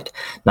is light."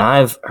 Now,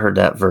 I've heard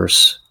that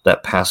verse,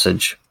 that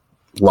passage,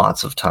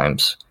 lots of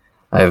times.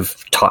 I've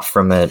taught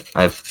from it.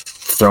 I've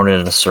thrown it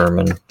in a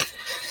sermon.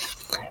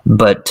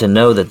 But to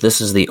know that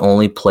this is the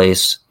only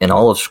place in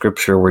all of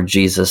Scripture where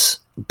Jesus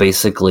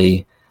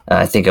basically,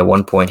 I think at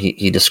one point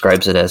he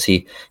describes it as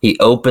he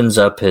opens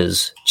up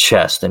his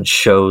chest and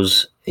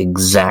shows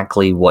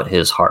exactly what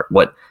his heart,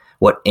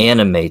 what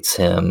animates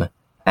him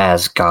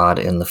as God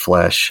in the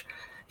flesh,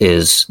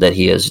 is that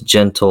he is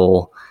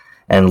gentle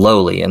and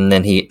lowly. And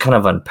then he kind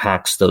of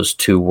unpacks those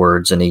two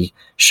words, and he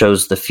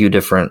shows the few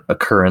different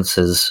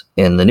occurrences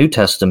in the New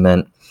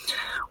Testament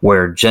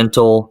where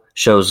gentle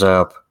shows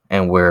up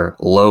and where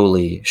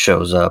lowly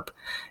shows up.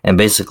 And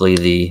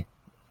basically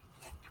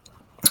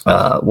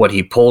what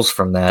he pulls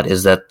from that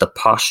is that the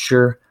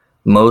posture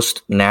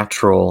most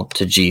natural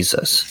to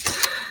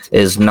Jesus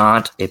is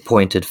not a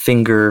pointed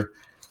finger,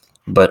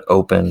 but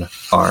open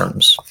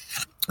arms.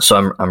 So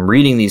I'm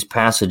reading these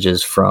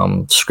passages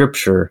from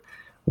Scripture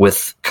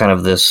with kind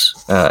of this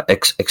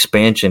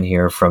expansion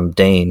here from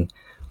Dane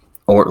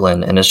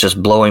Ortlund, and it's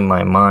just blowing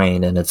my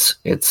mind, and it's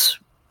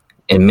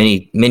and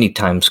many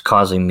times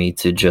causing me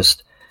to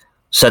just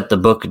set the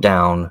book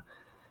down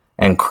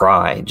and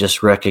cry,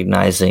 just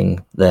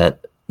recognizing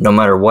that no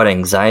matter what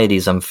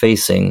anxieties I'm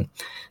facing,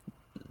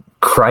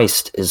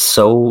 Christ is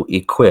so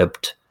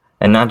equipped,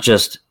 and not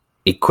just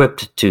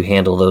equipped to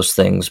handle those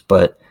things,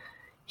 but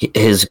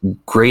his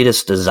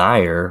greatest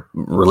desire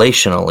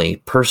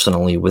relationally,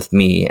 personally with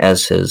me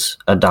as his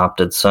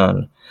adopted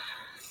son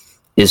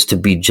is to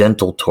be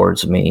gentle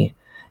towards me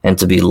and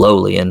to be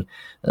lowly. And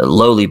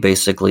lowly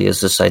basically is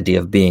this idea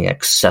of being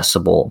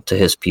accessible to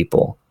his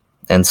people.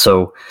 And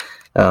so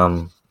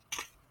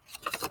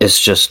it's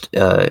just,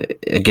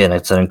 again,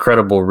 it's an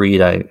incredible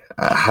read. I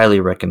highly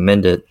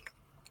recommend it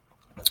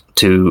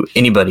to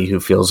anybody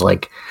who feels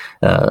like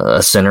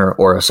a sinner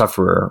or a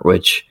sufferer,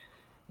 which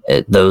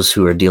those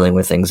who are dealing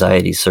with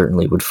anxiety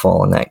certainly would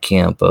fall in that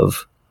camp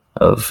of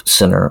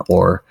sinner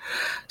or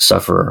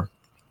sufferer.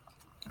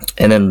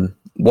 And then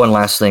one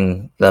last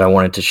thing that I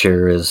wanted to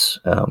share is,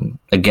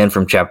 again,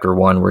 from chapter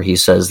 1, where he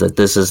says that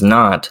this is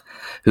not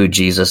who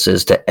Jesus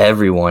is to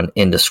everyone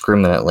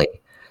indiscriminately.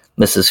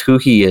 This is who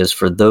he is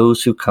for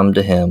those who come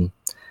to him,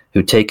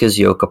 who take his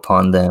yoke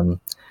upon them,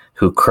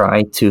 who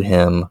cry to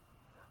him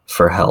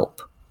for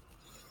help.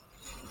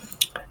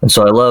 And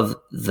so I love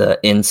the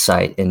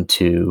insight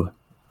into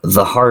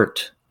the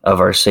heart of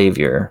our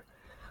Savior,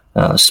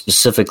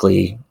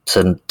 specifically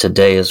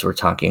today as we're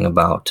talking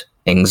about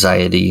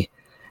anxiety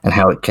and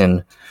how it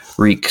can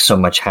wreak so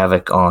much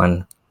havoc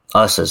on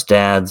us as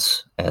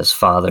dads, as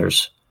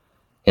fathers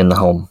in the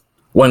home.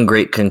 One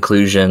great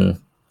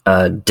conclusion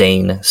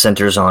Dane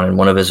centers on in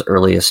one of his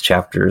earliest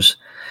chapters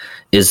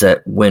is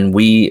that when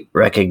we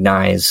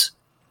recognize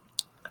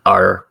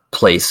our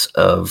place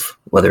of,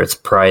 whether it's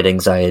pride,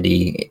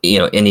 anxiety,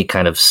 any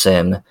kind of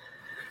sin,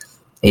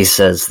 he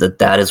says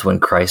that is when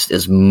Christ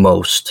is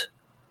most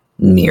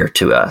near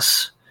to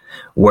us.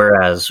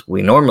 Whereas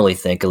we normally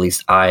think, at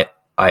least I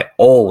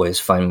always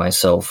find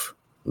myself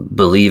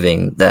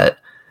believing that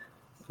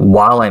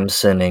while I'm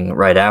sinning,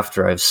 right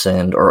after I've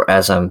sinned, or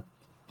as I'm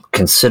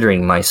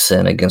considering my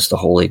sin against a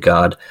holy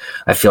God,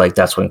 I feel like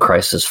that's when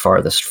Christ is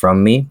farthest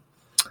from me.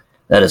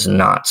 That is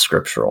not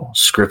scriptural.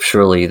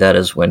 Scripturally, that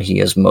is when he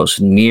is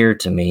most near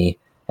to me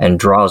and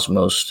draws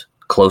most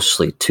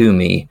closely to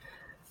me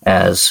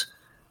as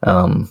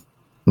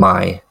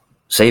my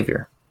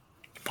Savior.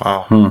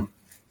 Wow.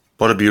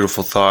 What a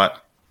beautiful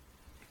thought.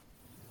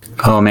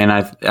 Oh man,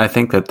 I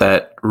think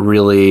that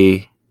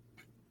really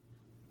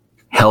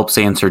helps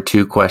answer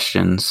two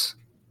questions.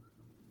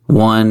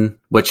 One,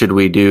 what should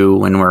we do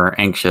when we're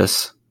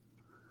anxious?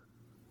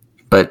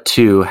 But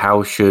two,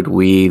 how should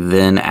we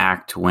then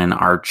act when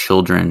our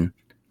children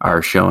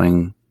are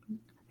showing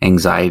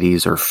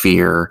anxieties or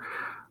fear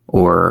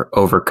or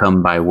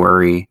overcome by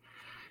worry,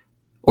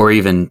 or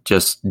even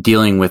just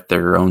dealing with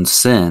their own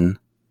sin?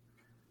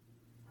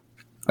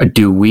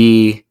 Do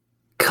we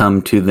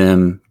come to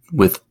them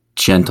with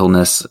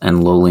gentleness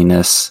and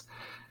lowliness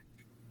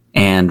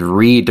and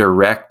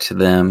redirect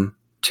them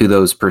to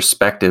those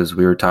perspectives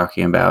we were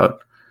talking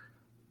about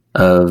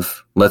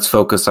of let's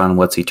focus on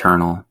what's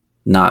eternal.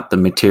 not the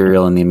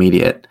material and the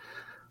immediate.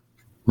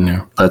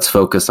 No. Let's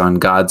focus on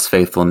God's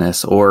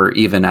faithfulness, or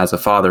even as a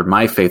father,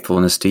 my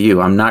faithfulness to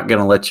you. I'm not going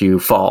to let you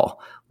fall.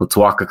 Let's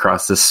walk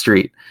across this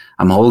street.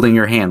 I'm holding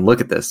your hand.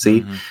 Look at this.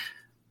 See? Mm-hmm.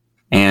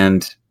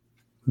 And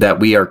that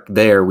we are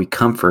there, we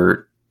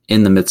comfort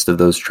in the midst of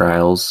those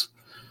trials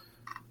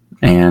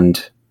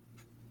and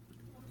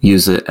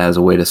use it as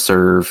a way to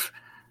serve.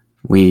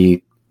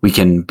 We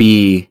can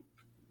be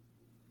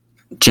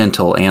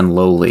gentle and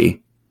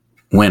lowly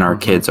when our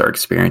kids are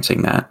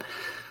experiencing that.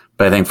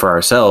 But I think for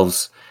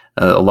ourselves,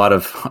 a lot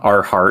of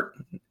our heart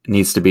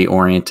needs to be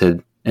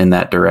oriented in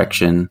that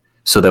direction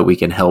so that we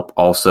can help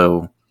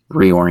also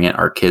reorient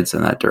our kids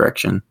in that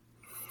direction.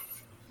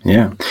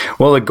 Yeah.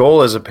 Well, the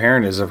goal as a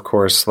parent is, of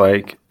course,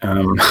 like,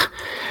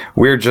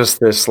 we're just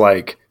this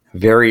like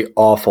very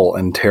awful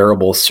and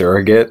terrible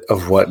surrogate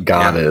of what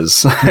God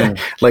is.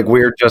 Like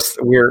we're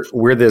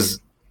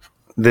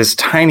this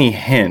tiny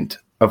hint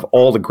of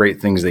all the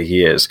great things that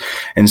he is.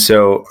 And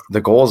so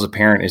the goal as a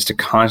parent is to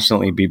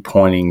constantly be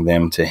pointing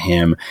them to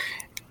him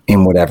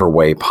in whatever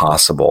way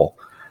possible.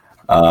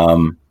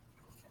 And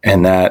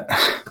that,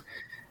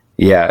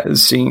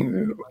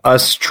 seeing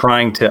us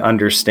trying to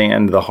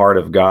understand the heart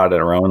of God in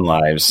our own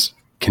lives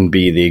can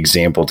be the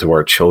example to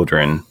our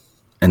children.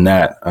 And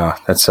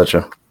that's such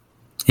a...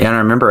 Yeah, and I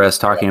remember us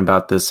talking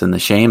about this in the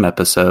shame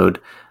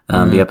episode,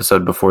 the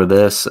episode before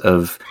this,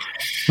 of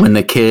when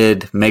the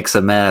kid makes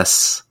a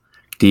mess,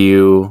 do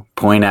you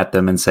point at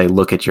them and say,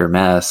 look at your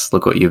mess,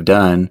 look what you've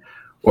done?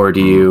 Or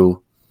do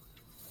you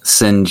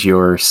send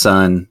your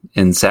son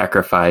in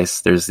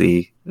sacrifice, there's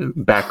the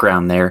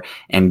background there,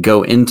 and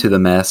go into the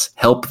mess,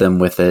 help them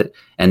with it,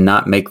 and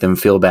not make them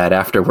feel bad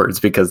afterwards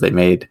because they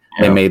made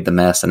the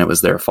mess and it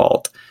was their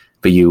fault.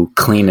 But you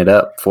clean it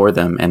up for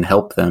them and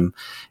help them,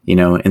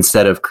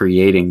 instead of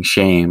creating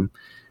shame.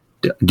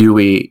 Do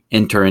we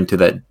enter into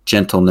that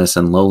gentleness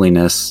and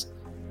lowliness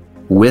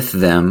with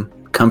them,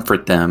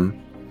 comfort them,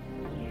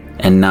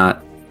 and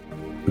not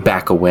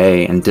back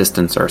away and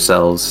distance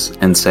ourselves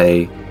and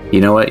say, you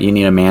know what, you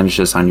need to manage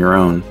this on your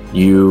own.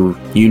 You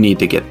need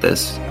to get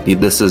this.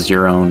 This is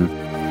your own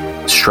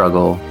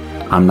struggle.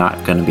 I'm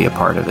not going to be a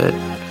part of it.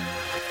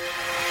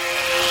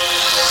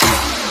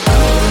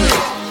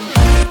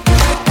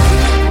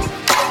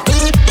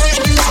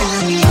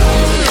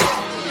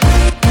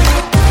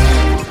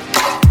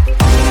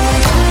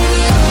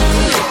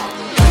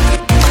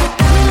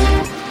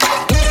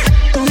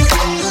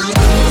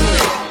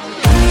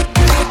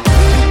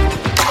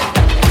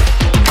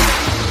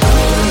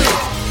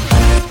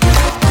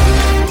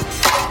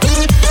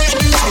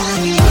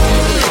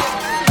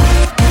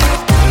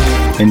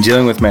 In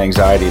dealing with my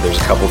anxiety, there's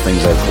a couple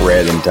things I've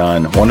read and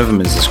done. One of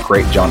them is this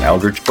great John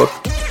Eldredge book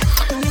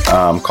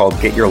called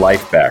Get Your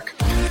Life Back.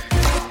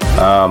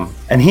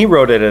 And he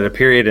wrote it at a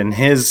period in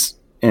his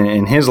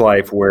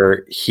life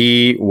where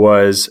he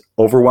was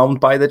overwhelmed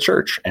by the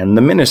church and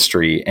the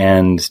ministry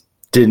and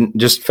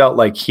just felt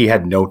like he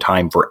had no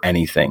time for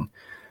anything.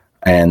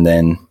 And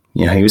then,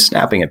 he was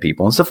snapping at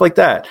people and stuff like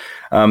that,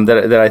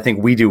 that I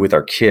think we do with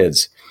our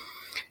kids.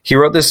 He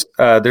wrote this,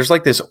 there's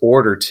like this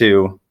order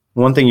too.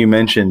 One thing you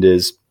mentioned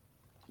is,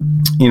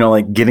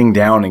 like getting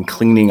down and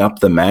cleaning up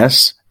the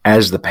mess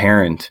as the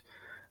parent.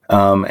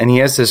 And he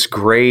has this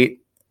great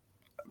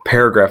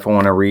paragraph I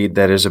want to read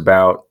that is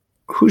about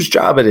whose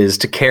job it is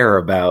to care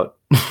about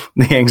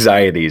the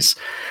anxieties.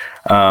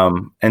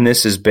 And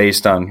this is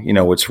based on,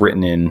 what's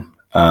written in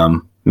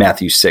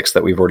Matthew 6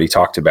 that we've already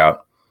talked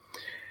about.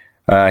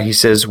 He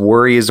says,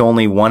 worry is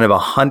only one of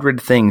 100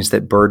 things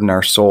that burden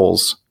our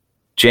souls.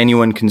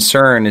 Genuine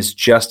concern is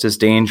just as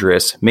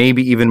dangerous,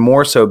 maybe even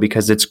more so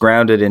because it's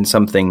grounded in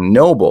something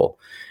noble.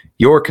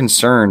 Your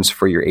concerns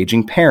for your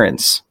aging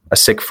parents, a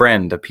sick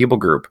friend, a people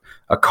group,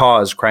 a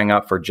cause crying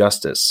out for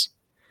justice.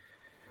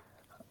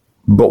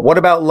 But what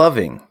about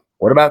loving?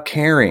 What about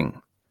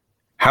caring?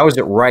 How is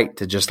it right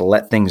to just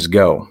let things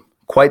go?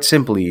 Quite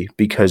simply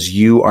because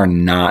you are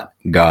not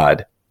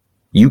God.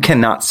 You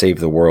cannot save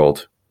the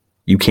world.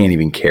 You can't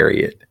even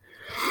carry it.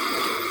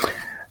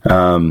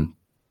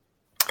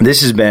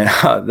 This has been,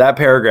 that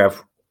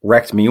paragraph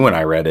wrecked me when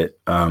I read it,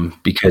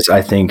 because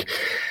I think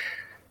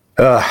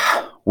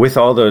with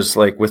all those,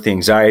 like with the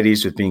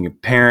anxieties, with being a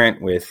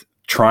parent, with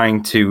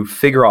trying to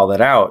figure all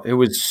that out, it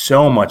was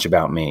so much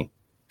about me.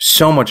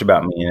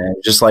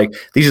 And just like,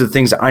 these are the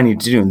things that I need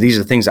to do, and these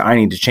are the things that I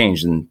need to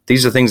change, and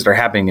these are things that are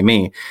happening to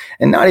me,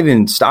 and not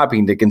even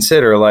stopping to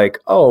consider like,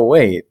 oh,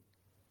 wait,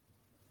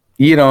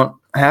 you don't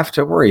have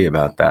to worry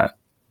about that.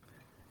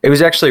 It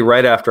was actually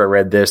right after I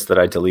read this that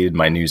I deleted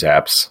my news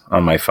apps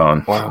on my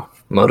phone. Wow.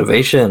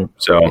 Motivation.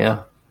 So,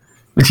 yeah.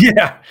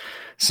 Yeah.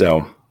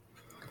 So,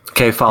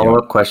 okay.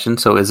 Follow-up question.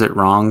 So is it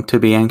wrong to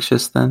be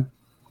anxious then?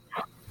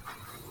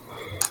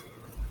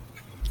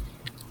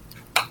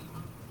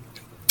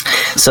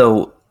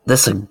 So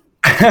that's a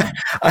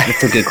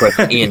good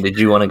question. Ian, did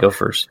you want to go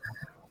first?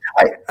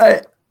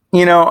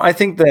 I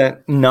think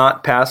that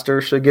not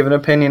pastor should give an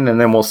opinion, and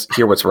then we'll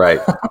hear what's right.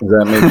 Does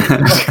that make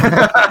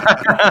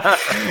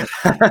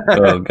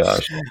Oh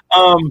gosh.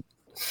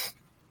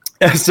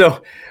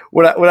 So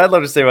what I'd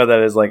love to say about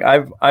that is like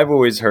I've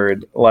always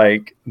heard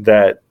like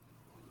that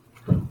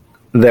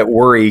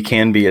worry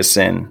can be a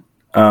sin,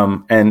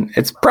 and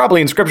it's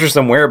probably in scripture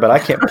somewhere, but I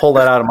can't pull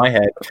that out of my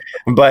head.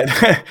 But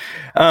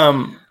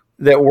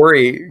that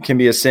worry can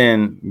be a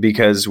sin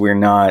because we're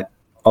not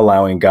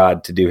allowing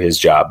God to do His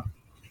job.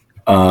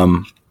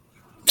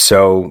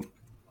 So,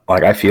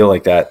 like I feel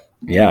like that.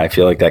 Yeah, I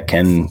feel like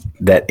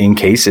that in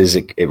cases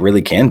it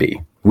really can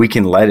be. We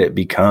can let it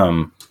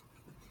become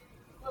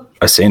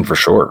a sin for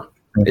sure.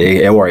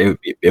 It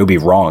would be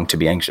wrong to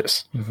be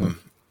anxious. Mm-hmm.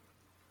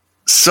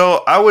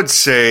 So I would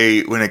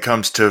say when it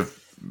comes to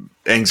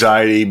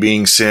anxiety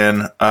being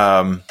sin,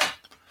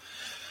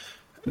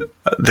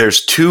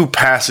 there's two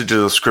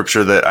passages of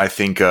scripture that I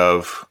think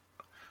of.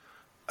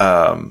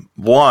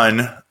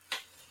 One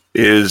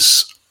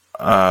is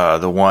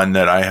the one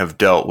that I have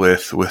dealt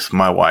with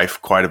my wife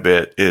quite a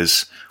bit,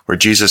 is where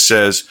Jesus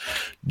says,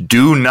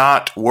 "Do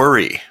not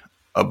worry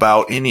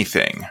about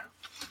anything."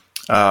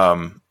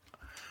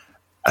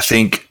 I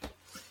think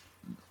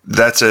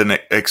that's an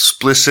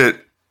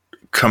explicit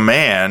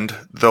command,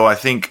 though I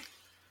think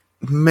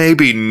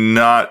maybe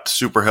not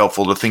super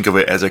helpful to think of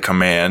it as a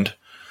command.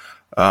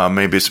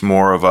 Maybe it's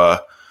more of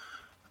a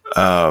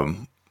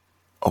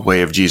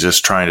way of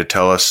Jesus trying to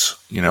tell us,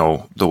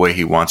 the way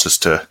He wants us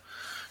to.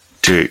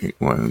 Okay,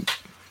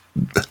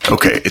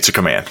 it's a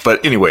command,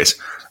 but anyways,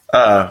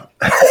 trying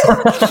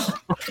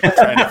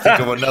to think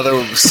of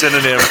another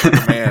synonym for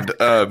command.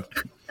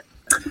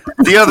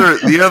 The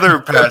other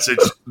passage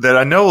that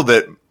I know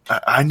that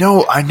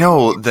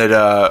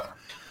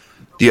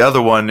the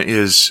other one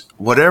is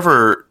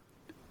whatever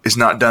is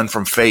not done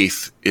from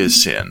faith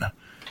is sin.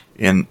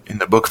 In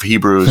the book of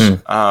Hebrews,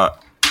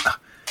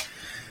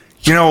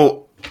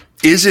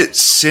 is it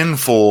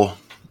sinful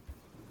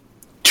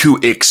to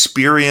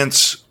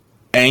experience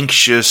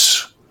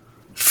anxious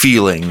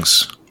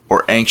feelings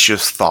or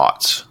anxious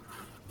thoughts?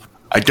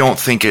 I don't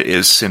think it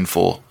is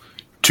sinful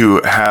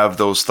to have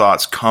those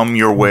thoughts come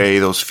your way,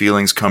 those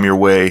feelings come your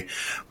way.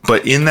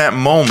 But in that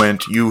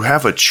moment, you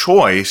have a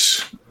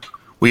choice.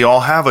 We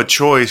all have a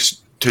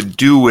choice to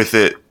do with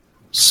it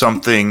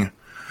something.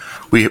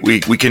 We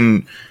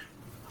can,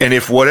 and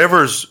if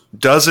whatever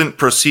doesn't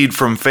proceed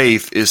from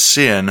faith is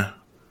sin,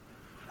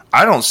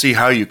 I don't see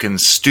how you can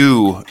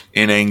stew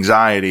in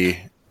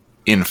anxiety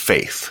in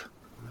faith.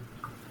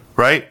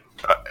 Right?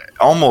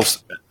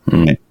 Almost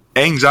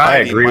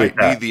anxiety might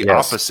be the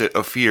opposite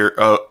of fear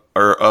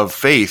or of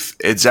faith.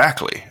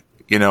 Exactly.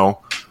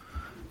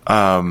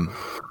 And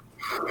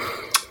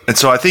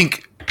so I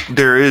think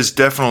there is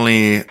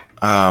definitely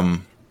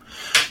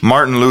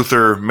Martin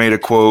Luther made a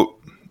quote.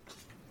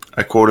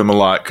 I quote him a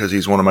lot because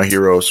he's one of my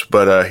heroes,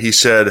 but he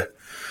said,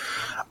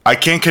 "I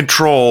can't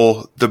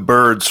control the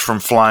birds from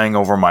flying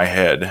over my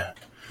head,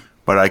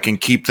 but I can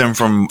keep them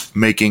from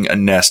making a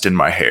nest in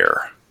my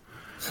hair."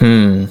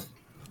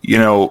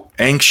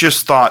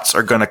 Anxious thoughts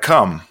are going to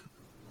come.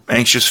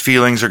 Anxious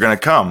feelings are going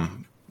to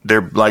come.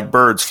 They're like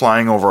birds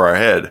flying over our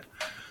head.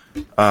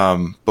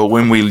 But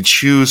when we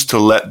choose to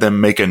let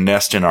them make a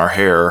nest in our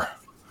hair,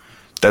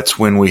 that's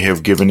when we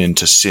have given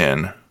into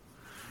sin.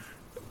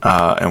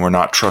 And we're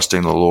not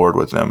trusting the Lord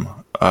with them.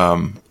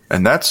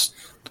 And that's,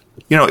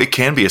 it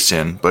can be a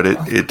sin, but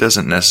it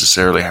doesn't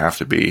necessarily have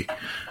to be.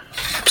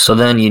 So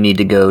then you need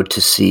to go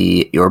to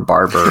see your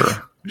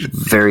barber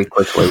very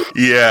quickly.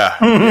 Yeah.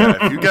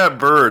 If you got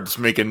birds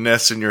making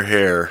nests in your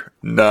hair,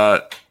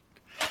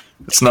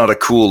 it's not a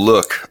cool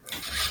look.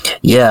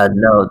 Yeah,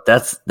 no,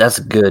 that's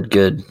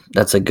good.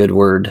 That's a good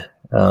word,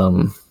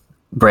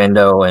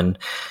 Brando. And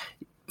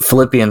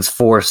Philippians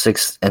 4,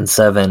 6, and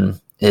 7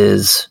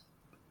 is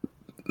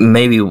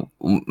maybe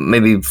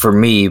for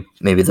me,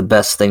 maybe the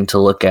best thing to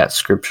look at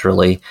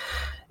scripturally,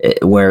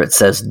 where it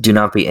says, "Do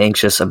not be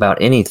anxious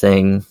about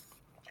anything,"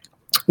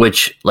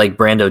 which, like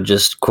Brando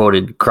just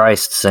quoted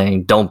Christ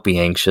saying, "Don't be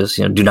anxious,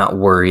 do not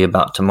worry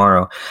about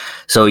tomorrow."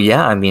 So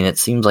yeah, I mean, it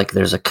seems like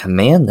there's a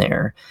command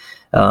there.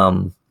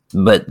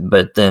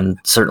 But then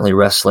certainly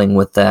wrestling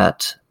with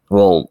that,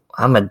 well,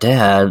 I'm a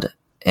dad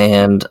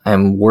and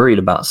I'm worried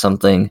about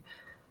something.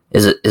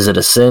 Is it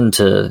a sin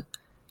to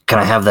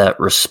kind of have that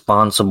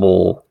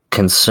responsible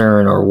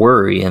concern or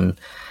worry? And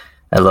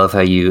I love how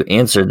you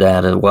answered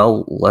that as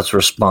well. Let's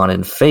respond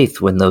in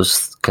faith when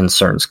those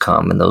concerns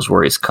come and those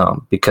worries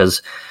come,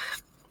 because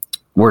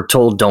we're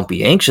told don't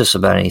be anxious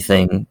about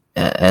anything.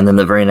 And then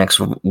the very next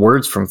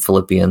words from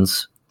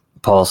Philippians,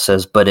 Paul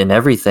says, "But in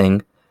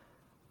everything,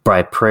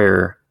 by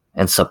prayer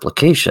and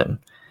supplication,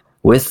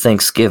 with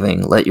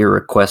thanksgiving, let your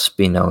requests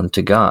be known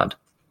to God."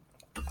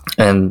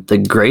 And the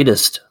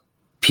greatest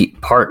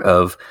part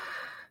of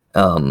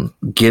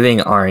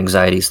giving our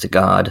anxieties to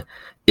God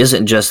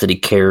isn't just that He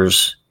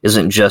cares,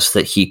 isn't just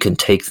that He can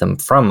take them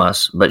from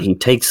us, but He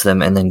takes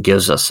them and then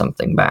gives us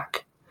something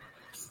back.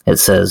 It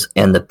says,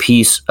 "And the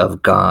peace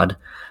of God,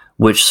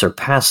 which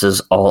surpasses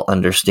all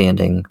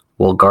understanding,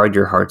 will guard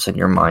your hearts and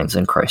your minds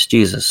in Christ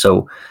Jesus."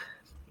 So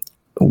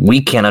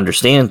we can't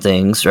understand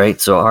things, right?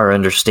 So our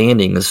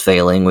understanding is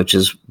failing, which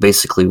is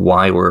basically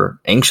why we're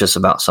anxious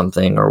about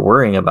something or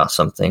worrying about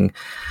something.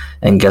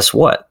 And guess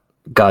what?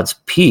 God's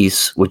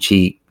peace, which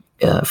he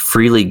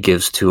freely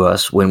gives to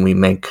us when we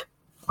make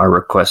our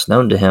request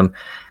known to him,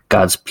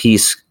 God's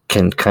peace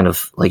can kind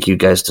of, like you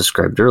guys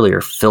described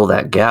earlier, fill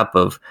that gap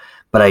of,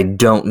 but I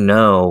don't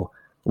know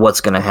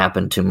what's going to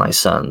happen to my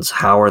sons.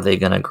 How are they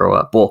going to grow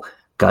up? Well,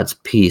 God's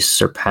peace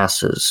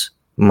surpasses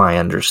my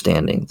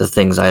understanding. The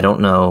things I don't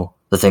know,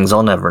 the things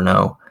I'll never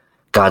know,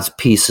 God's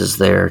peace is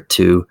there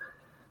to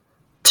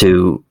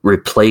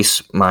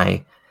replace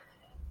my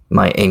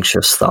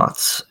anxious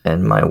thoughts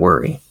and my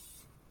worry.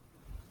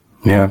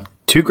 Yeah.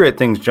 Two great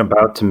things jump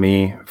out to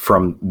me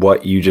from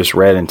what you just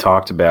read and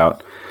talked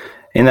about.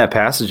 In that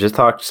passage, it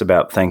talks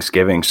about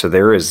thanksgiving. So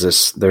there's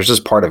this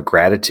part of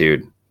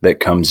gratitude that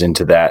comes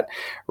into that.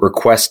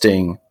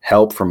 Requesting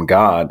help from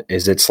God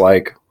is, it's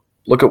like,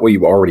 look at what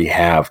you already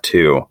have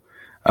too.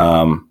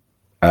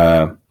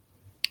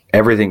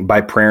 Everything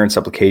by prayer and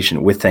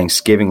supplication with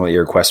thanksgiving, let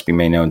your requests be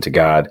made known to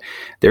God.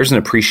 There's an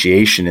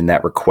appreciation in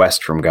that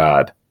request from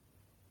God,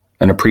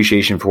 an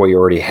appreciation for what you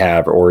already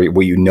have or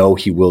what you know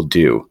he will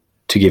do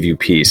to give you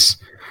peace.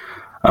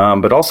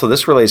 But also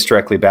this relates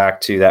directly back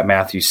to that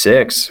Matthew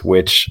 6,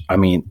 which, I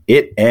mean,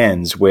 it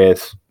ends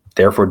with,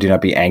 therefore do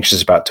not be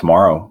anxious about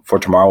tomorrow, for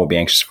tomorrow will be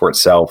anxious for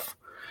itself.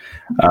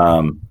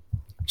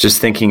 Just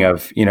thinking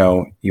of,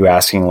 you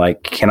asking,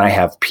 like, can I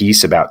have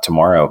peace about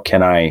tomorrow?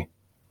 Can I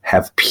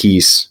have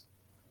peace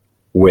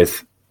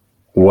with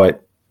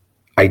what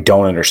I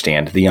don't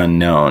understand, the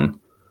unknown?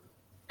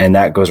 And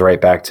that goes right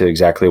back to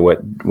exactly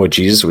what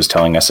Jesus was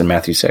telling us in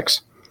Matthew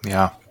 6.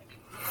 Yeah.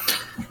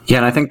 Yeah,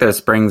 and I think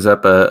this brings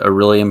up a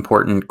really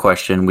important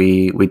question.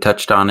 We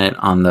touched on it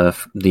on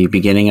the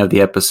beginning of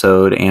the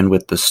episode and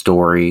with the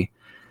story.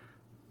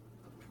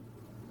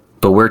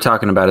 But we're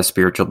talking about a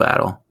spiritual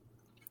battle.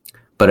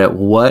 But at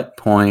what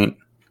point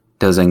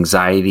does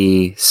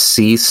anxiety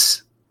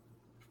cease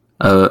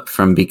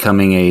from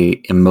becoming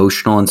a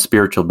emotional and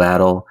spiritual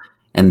battle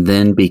and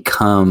then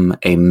become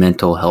a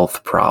mental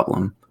health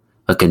problem,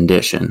 a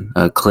condition,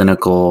 a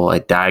clinical,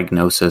 a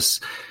diagnosis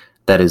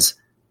that is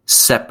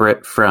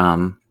separate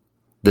from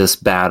this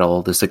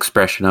battle, this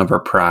expression of our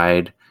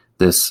pride,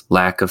 this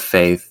lack of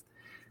faith?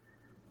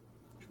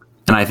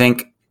 And I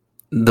think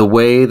the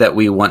way that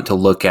we want to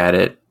look at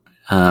it,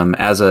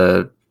 as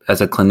a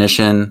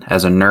clinician,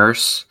 as a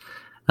nurse,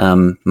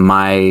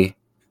 my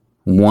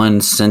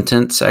one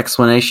sentence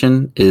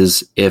explanation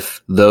is,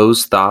 if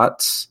those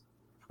thoughts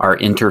are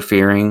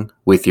interfering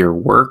with your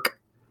work,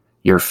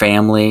 your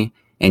family,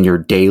 and your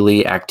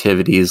daily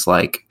activities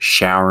like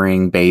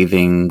showering,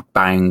 bathing,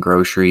 buying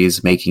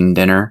groceries, making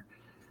dinner,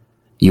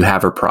 you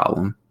have a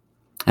problem.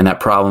 And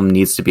that problem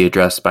needs to be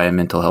addressed by a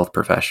mental health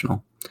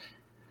professional.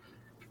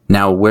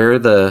 Now, where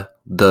the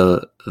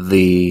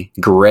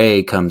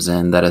gray comes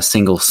in that a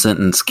single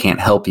sentence can't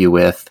help you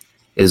with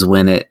is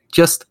when it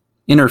just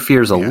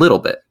interferes a little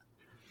bit.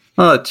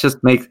 Well,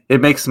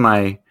 it makes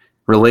my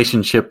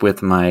relationship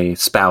with my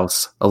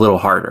spouse a little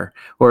harder.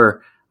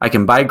 Or I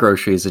can buy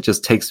groceries, it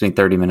just takes me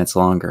 30 minutes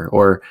longer.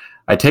 Or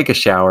I take a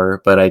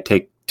shower, but I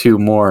take 2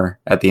 more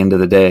at the end of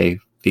the day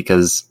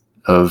because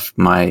of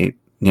my,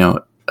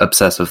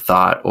 obsessive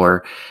thought,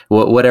 or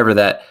whatever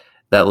that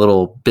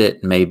little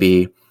bit may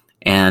be.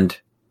 And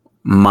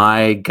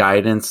my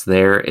guidance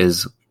there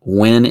is,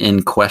 when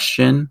in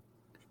question,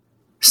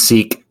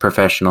 seek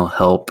professional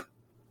help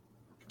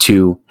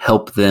to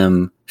help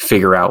them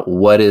figure out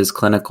what is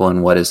clinical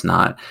and what is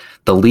not.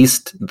 The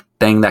least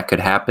thing that could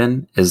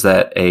happen is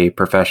that a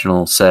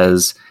professional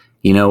says,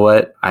 you know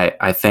what,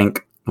 I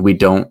think we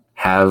don't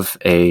have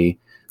a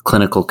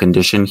clinical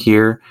condition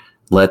here.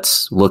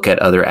 Let's look at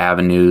other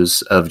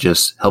avenues of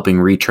just helping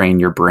retrain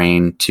your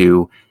brain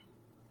to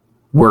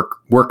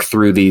work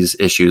through these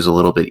issues a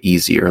little bit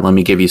easier. Let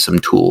me give you some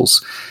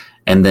tools.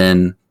 And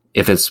then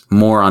if it's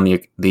more on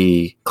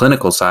the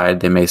clinical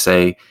side, they may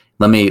say,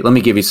 let me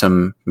give you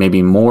some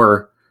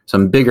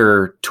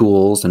bigger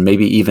tools and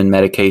maybe even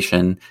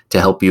medication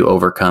to help you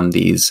overcome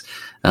these.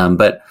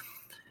 But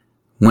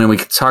when we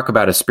talk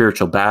about a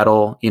spiritual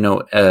battle,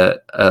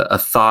 a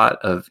thought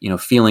of,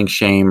 feeling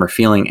shame or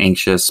feeling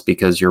anxious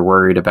because you're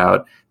worried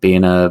about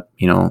being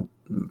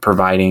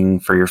providing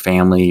for your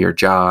family, your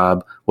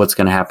job, what's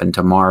going to happen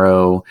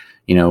tomorrow,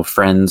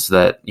 friends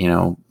that,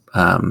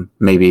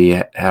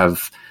 maybe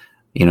have,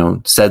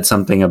 said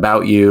something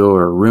about you,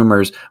 or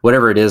rumors,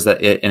 whatever it is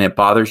and it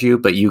bothers you,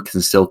 but you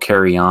can still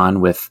carry on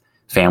with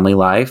family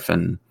life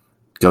and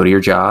go to your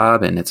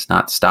job, and it's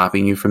not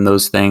stopping you from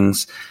those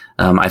things.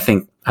 I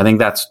think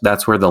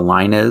that's where the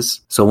line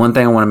is. So one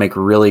thing I want to make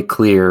really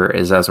clear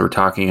is, as we're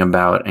talking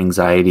about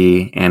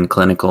anxiety and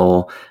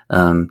clinical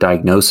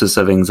diagnosis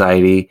of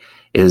anxiety,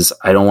 is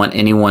I don't want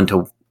anyone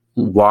to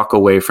walk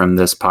away from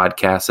this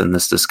podcast and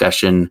this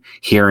discussion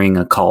hearing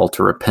a call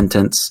to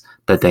repentance,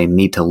 that they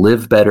need to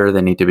live better,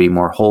 they need to be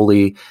more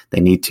holy, they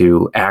need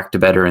to act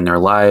better in their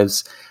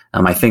lives.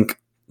 I think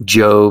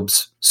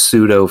Job's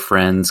pseudo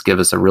friends give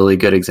us a really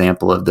good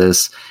example of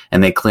this,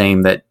 and they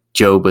claim that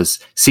Job was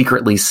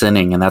secretly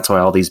sinning, and that's why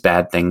all these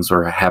bad things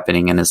were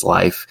happening in his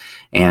life.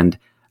 And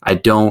I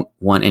don't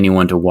want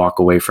anyone to walk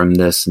away from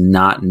this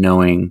not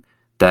knowing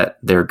that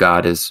their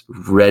God is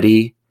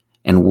ready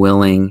and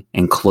willing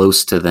and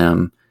close to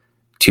them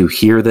to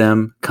hear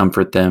them,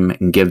 comfort them,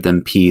 and give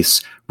them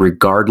peace,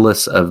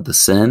 regardless of the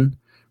sin,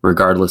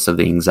 regardless of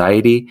the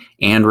anxiety,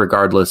 and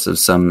regardless of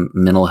some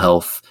mental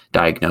health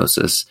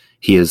diagnosis.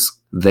 He is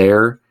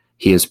there,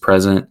 he is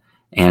present,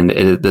 and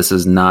this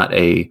is not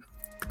a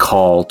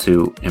call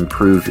to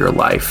improve your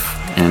life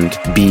and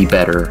be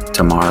better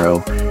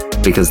tomorrow,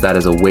 because that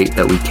is a weight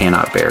that we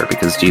cannot bear,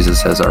 because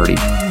Jesus has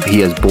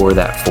bore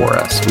that for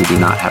us. We do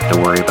not have to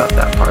worry about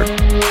that part.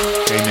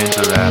 Amen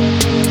to that.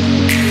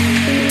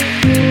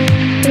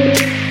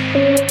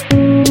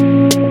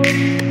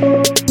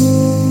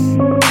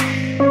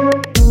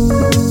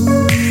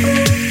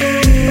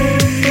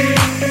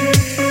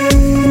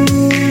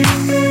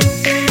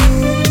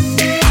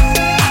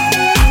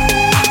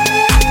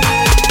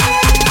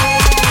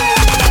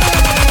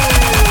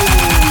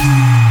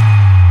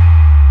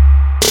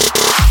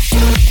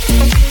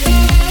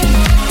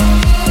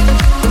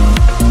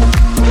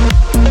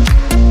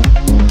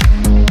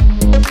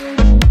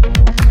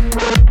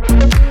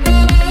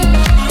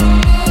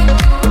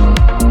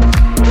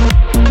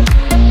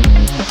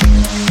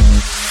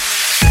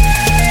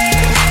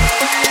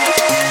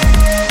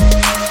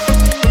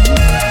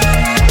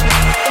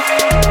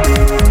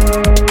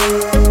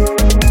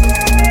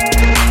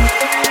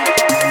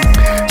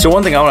 So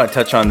one thing I want to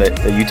touch on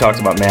that you talked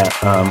about, Matt,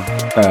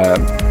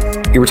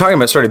 you were talking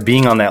about sort of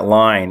being on that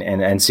line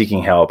and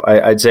seeking help.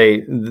 I'd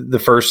say the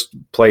first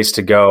place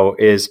to go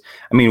is,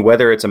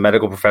 whether it's a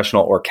medical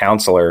professional or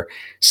counselor,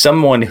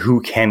 someone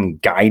who can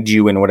guide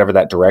you in whatever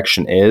that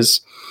direction is,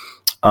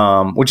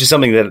 which is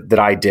something that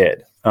I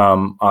did.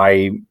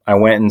 I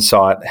went and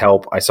sought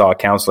help. I saw a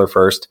counselor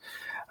first.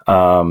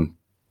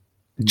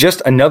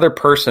 Just another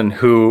person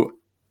who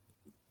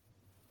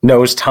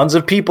knows tons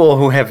of people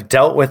who have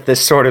dealt with this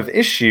sort of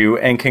issue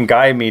and can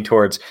guide me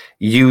towards,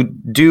 you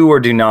do or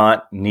do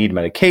not need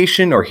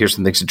medication, or here's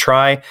some things to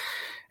try.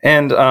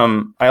 And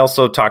I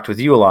also talked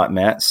with you a lot,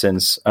 Matt,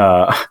 since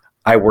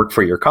I work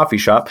for your coffee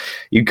shop.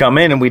 You'd come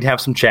in and we'd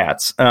have some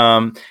chats.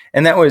 And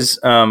that was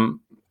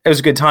it was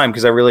a good time,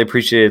 because I really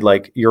appreciated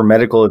your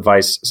medical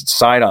advice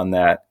side on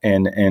that.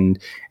 And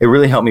it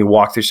really helped me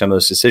walk through some of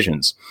those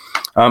decisions.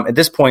 At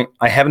this point,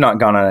 I have not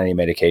gone on any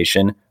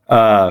medication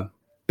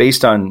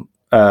based on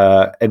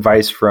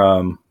advice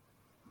from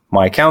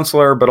my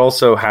counselor, but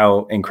also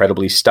how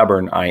incredibly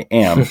stubborn I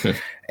am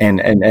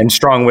and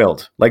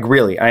strong-willed.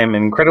 Really, I am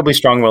an incredibly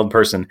strong-willed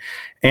person.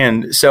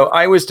 And so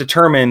I was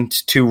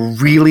determined to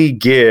really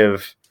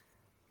give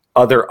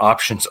other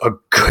options a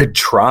good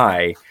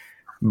try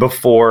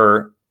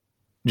before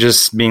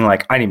just being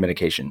like, I need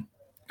medication.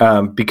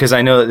 Because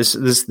I know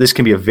that this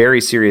can be a very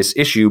serious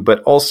issue,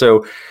 but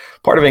also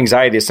part of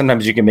anxiety is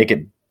sometimes you can make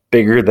it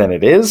bigger than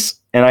it is.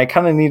 And I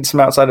kind of need some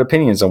outside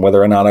opinions on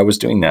whether or not I was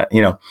doing that,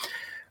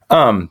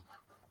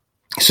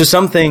 So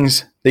some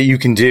things that you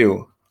can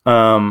do,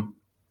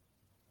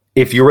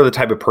 if you're the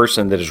type of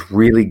person that is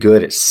really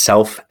good at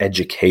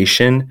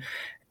self-education,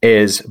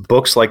 is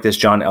books like this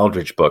John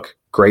Eldredge book.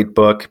 Great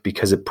book,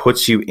 because it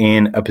puts you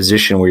in a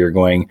position where you're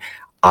going,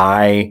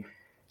 I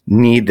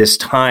need this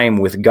time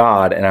with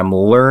God, and I'm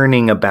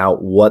learning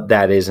about what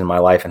that is in my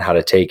life and how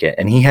to take it.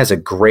 And he has a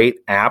great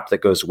app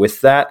that goes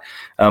with that.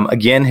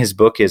 Again, his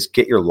book is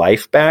Get Your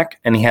Life Back,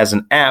 and he has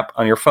an app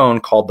on your phone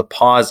called the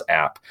Pause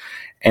app.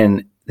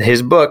 And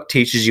his book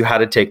teaches you how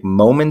to take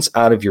moments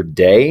out of your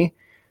day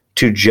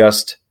to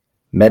just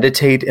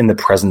meditate in the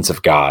presence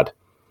of God.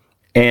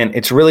 And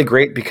it's really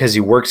great because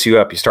he works you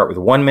up. You start with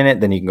 1 minute,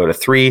 then you can go to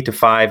 3 to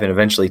 5, and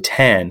eventually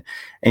 10.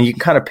 And you can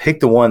kind of pick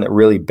the one that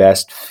really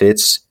best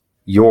fits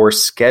your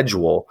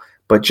schedule.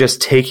 But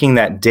just taking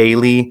that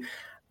daily,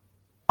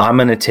 I'm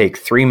going to take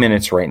 3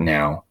 minutes right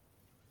now.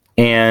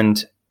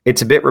 And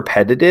it's a bit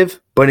repetitive,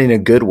 but in a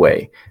good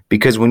way.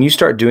 Because when you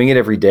start doing it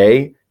every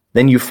day,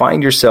 then you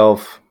find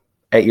yourself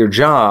at your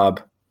job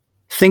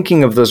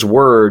thinking of those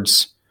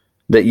words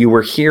that you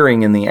were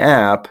hearing in the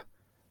app,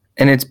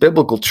 and it's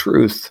biblical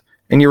truth.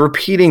 And you're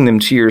repeating them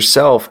to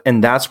yourself,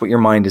 and that's what your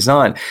mind is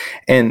on.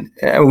 And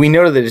we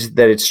know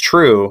that it's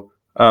true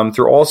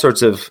through all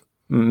sorts of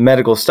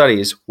medical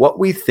studies. What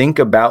we think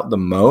about the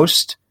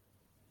most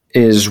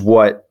is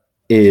what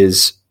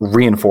is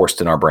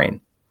reinforced in our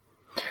brain.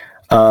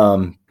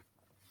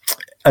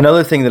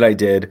 Another thing that I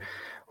did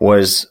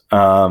was,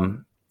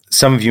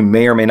 some of you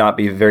may or may not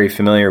be very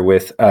familiar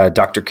with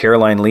Dr.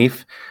 Caroline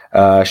Leaf.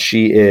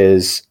 She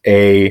is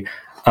a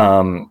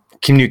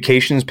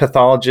communications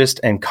pathologist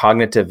and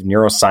cognitive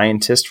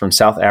neuroscientist from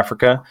South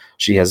Africa.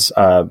 She has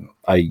a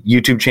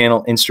YouTube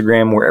channel,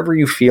 Instagram, wherever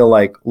you feel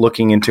like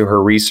looking into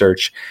her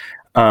research.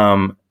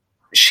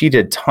 She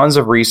did tons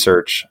of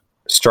research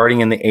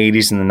starting in the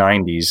 80s and the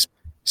 90s,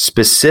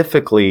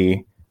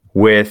 specifically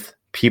with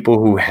people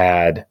who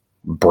had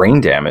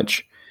brain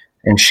damage.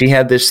 And she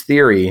had this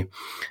theory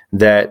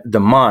that the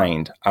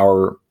mind,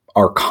 our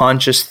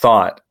conscious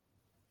thought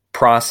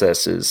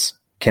processes,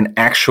 can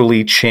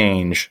actually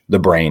change the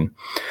brain.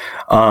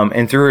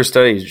 And through her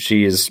studies,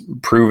 she has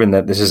proven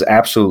that this is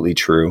absolutely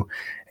true.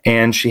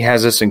 And she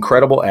has this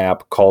incredible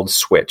app called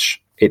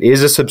Switch. It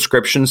is a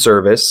subscription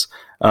service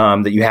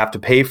that you have to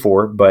pay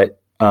for, but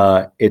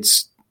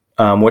it's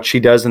what she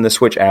does in the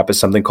Switch app is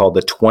something called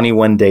the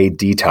 21-day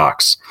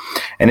detox.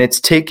 And it's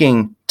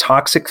taking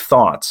toxic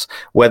thoughts,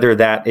 whether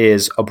that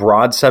is a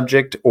broad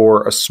subject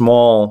or a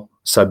small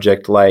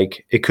subject,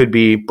 like it could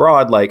be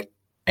broad, like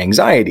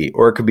anxiety,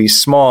 or it could be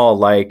small,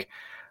 like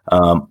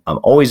I'm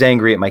always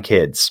angry at my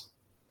kids.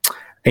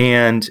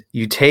 And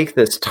you take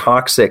this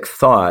toxic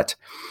thought,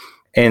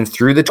 and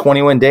through the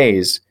 21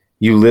 days,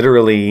 you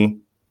literally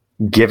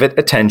give it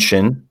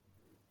attention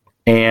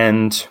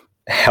and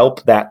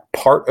help that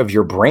part of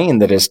your brain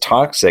that is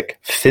toxic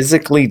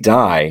physically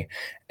die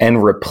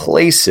and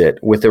replace it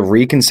with a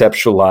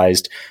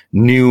reconceptualized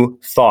new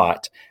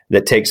thought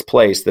that takes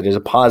place that is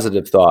a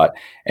positive thought.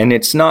 And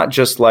it's not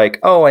just like,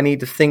 oh, I need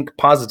to think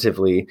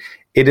positively.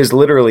 It is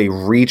literally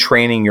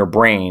retraining your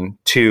brain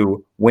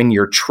to, when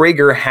your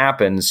trigger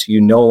happens,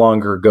 you no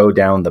longer go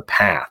down the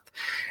path.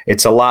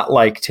 It's a lot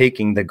like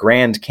taking the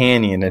Grand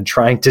Canyon and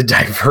trying to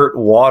divert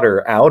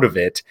water out of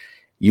it.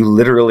 You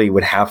literally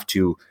would have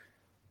to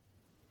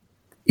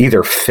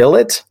either fill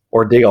it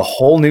or dig a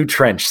whole new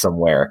trench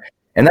somewhere.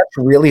 And that's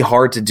really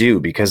hard to do,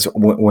 because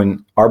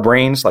when our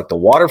brains, like, the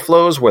water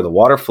flows where the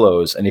water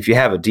flows. And if you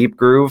have a deep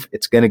groove,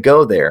 it's going to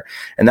go there.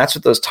 And that's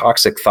what those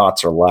toxic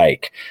thoughts are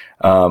like.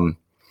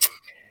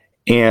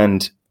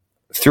 And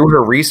through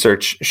her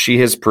research, she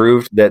has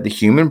proved that the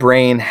human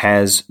brain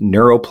has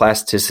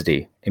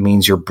neuroplasticity. It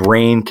means your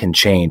brain can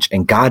change,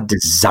 and God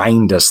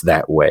designed us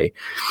that way.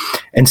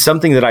 And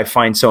something that I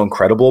find so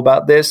incredible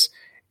about this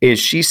is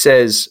she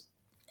says,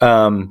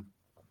 no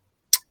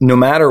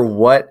matter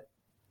what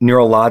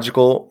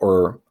neurological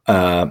or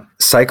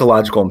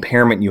psychological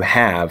impairment you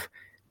have,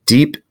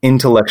 deep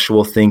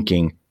intellectual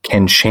thinking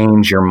can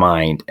change your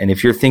mind. And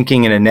if you're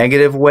thinking in a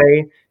negative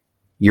way,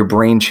 your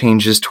brain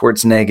changes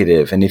towards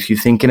negative. And if you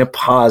think in a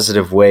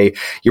positive way,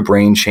 your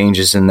brain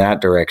changes in that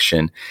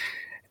direction.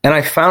 And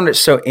I found it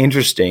so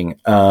interesting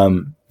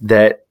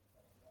that,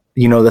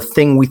 you know, the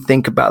thing we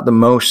think about the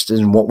most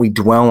and what we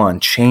dwell on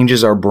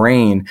changes our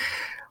brain.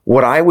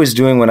 What I was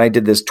doing when I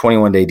did this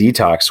 21-day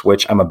detox,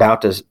 which I'm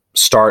about to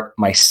start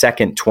my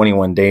second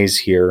 21 days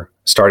here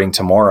starting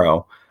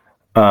tomorrow,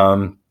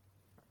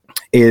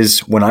 is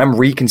when I'm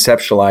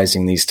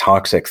reconceptualizing these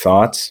toxic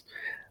thoughts,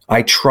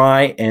 I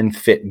try and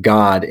fit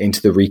God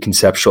into the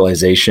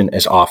reconceptualization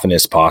as often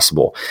as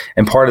possible.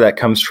 And part of that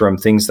comes from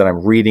things that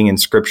I'm reading in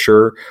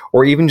scripture,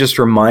 or even just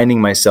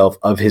reminding myself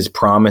of his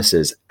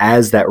promises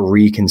as that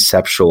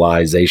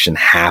reconceptualization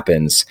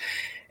happens.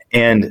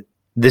 And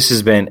this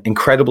has been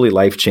incredibly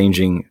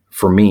life-changing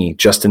for me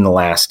just in the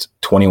last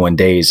 21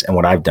 days and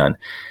what I've done.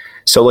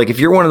 So, like, if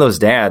you're one of those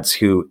dads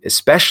who,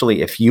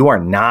 especially if you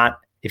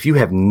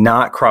have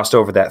not crossed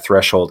over that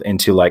threshold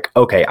into, like,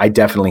 okay, I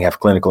definitely have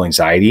clinical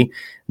anxiety,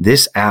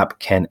 this app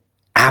can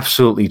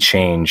absolutely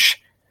change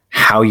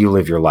how you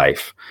live your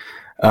life,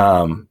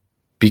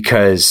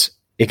 because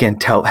it can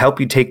help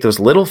you take those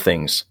little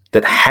things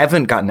that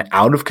haven't gotten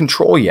out of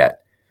control yet,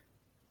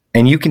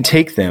 and you can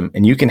take them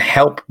and you can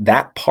help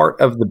that part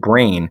of the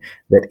brain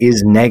that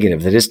is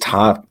negative, that is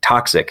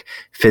toxic,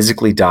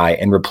 physically die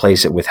and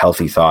replace it with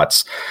healthy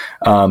thoughts.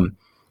 And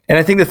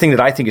I think the thing that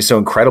I think is so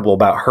incredible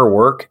about her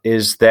work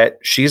is that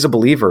she's a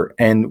believer.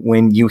 And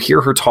when you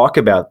hear her talk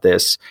about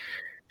this,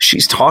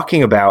 she's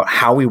talking about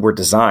how we were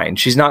designed.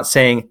 She's not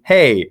saying,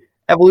 hey,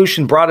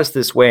 evolution brought us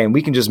this way and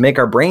we can just make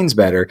our brains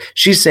better.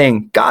 She's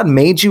saying, God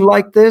made you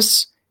like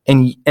this,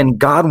 and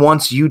God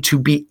wants you to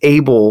be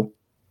able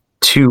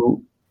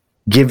to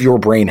give your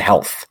brain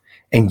health.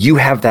 And you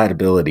have that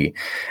ability.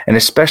 And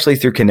especially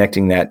through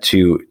connecting that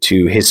to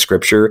his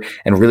scripture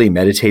and really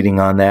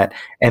meditating on that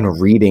and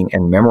reading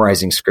and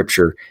memorizing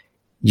scripture,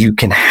 you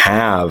can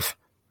have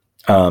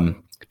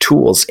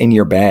tools in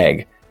your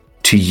bag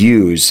to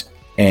use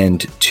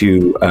and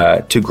to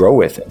grow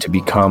with, and to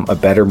become a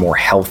better, more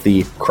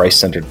healthy,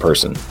 Christ-centered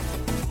person.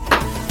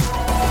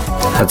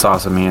 That's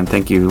awesome, man.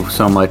 Thank you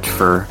so much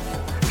for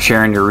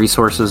sharing your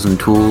resources and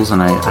tools.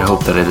 And I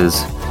hope that it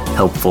is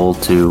helpful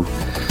to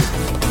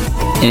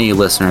any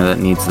listener that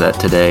needs that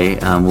today.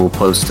 We'll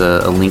post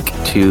a link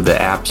to the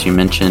apps you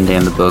mentioned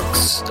and the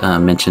books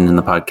mentioned in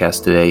the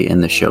podcast today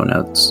in the show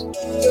notes.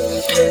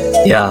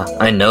 Yeah,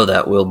 I know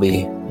that will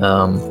be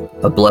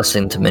a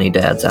blessing to many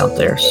dads out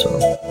there. So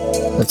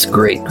that's a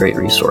great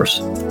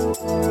resource.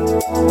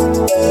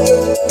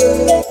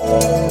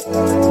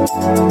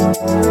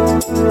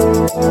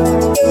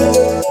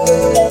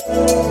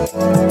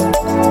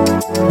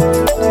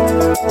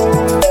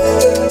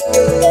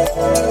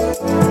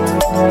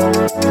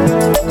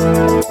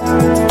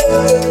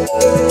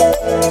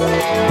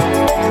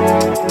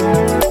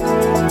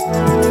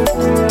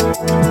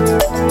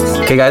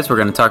 Okay, guys, we're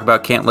going to talk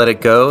about Can't Let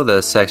It Go,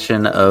 the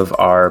section of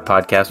our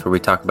podcast where we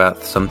talk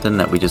about something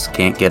that we just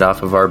can't get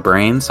off of our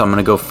brains. So I'm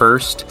going to go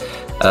first.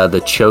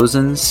 The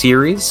Chosen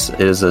series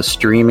is a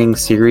streaming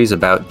series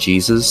about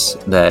Jesus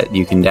that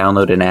you can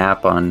download an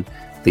app on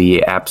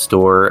the App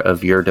Store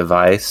of your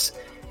device.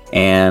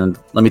 And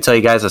let me tell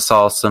you guys, I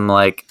saw some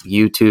like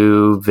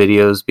YouTube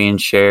videos being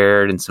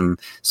shared and some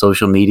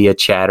social media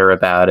chatter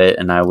about it,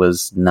 and I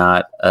was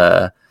not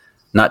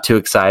too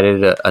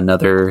excited.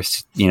 Another,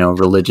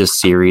 religious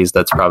series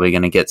that's probably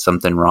going to get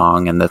something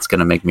wrong, and that's going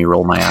to make me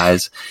roll my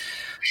eyes.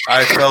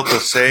 I felt the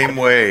same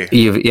way.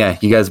 You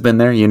guys been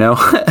there,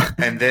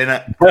 And then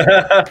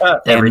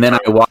I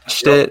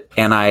watched it,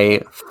 and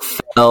I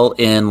fell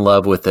in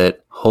love with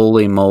it.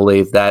 Holy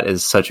moly, that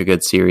is such a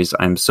good series.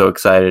 I'm so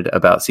excited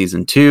about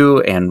season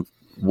 2 and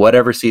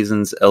whatever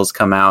seasons else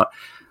come out.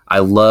 I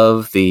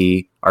love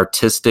the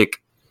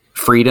artistic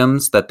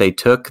freedoms that they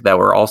took that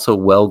were also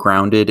well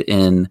grounded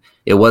in.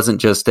 It wasn't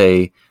just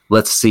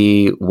let's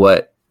see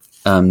what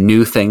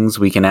new things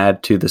we can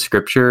add to the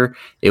scripture.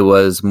 It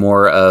was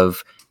more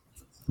of,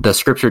 the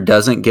scripture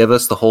doesn't give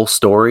us the whole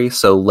story,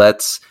 so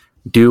let's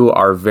do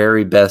our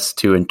very best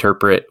to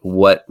interpret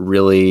what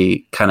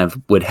really kind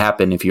of would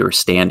happen if you were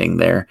standing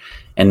there.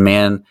 And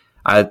man,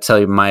 I tell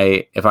you,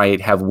 if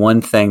I have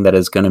one thing that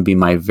is going to be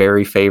my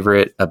very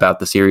favorite about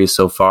the series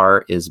so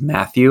far is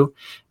Matthew.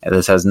 And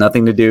this has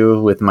nothing to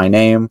do with my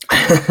name.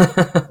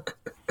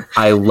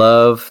 I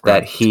love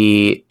that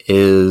he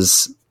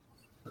has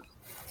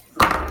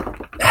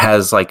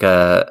like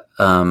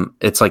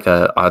it's like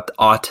a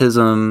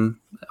autism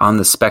on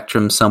the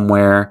spectrum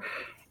somewhere,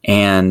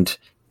 and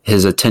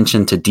his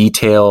attention to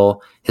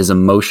detail, his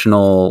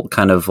emotional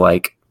kind of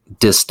like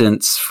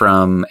distance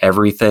from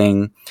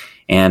everything,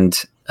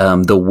 and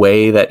the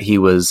way that he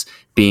was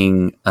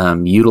being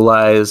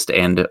utilized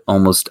and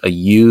almost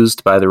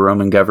used by the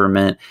Roman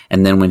government.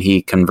 And then when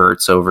he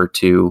converts over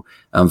to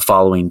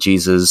following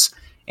Jesus,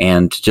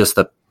 and just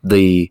the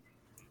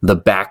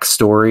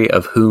backstory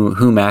of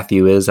who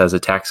Matthew is as a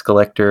tax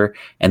collector,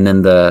 and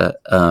then the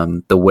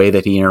way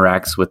that he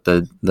interacts with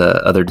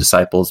the other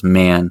disciples,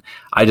 man,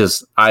 I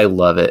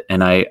love it.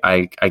 And I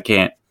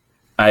think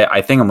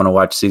I'm going to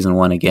watch season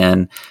 1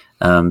 again,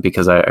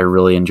 because I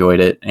really enjoyed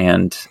it.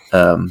 And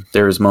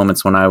there was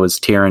moments when I was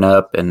tearing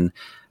up, and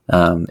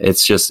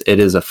it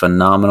is a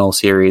phenomenal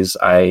series.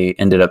 I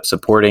ended up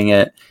supporting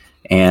it.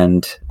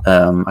 And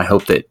I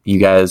hope that you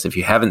guys, if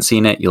you haven't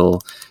seen it,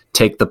 you'll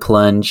take the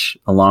plunge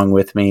along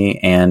with me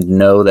and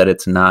know that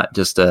it's not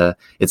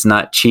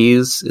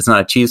cheese. It's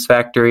not a cheese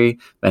factory,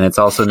 and it's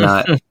also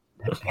not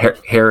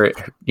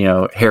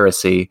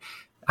heresy.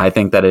 I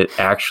think that it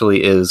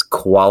actually is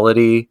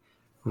quality,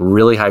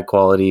 really high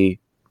quality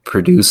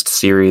produced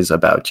series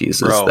about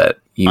Jesus. Bro, that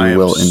you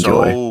will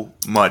enjoy. So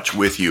much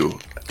with you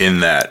in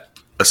that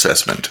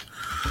assessment.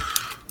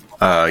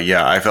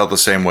 I felt the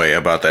same way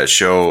about that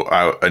show.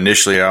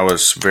 Initially, I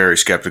was very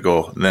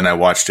skeptical. Then I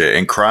watched it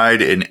and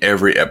cried in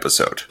every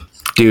episode.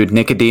 Dude,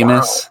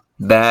 Nicodemus,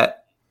 wow.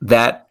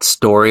 that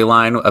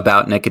storyline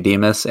about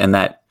Nicodemus and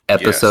that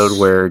episode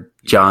where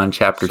John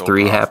chapter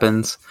 3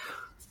 happens,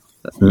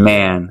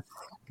 man,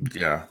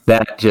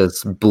 that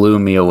just blew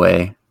me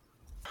away.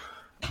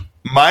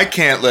 My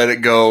Can't Let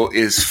It Go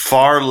is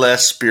far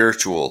less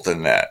spiritual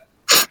than that.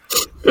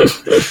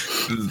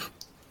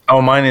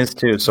 Oh, mine is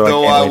too. So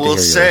though I will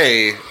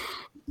say,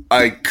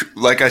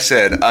 like I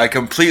said, I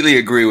completely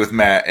agree with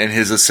Matt and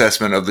his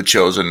assessment of The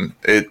Chosen.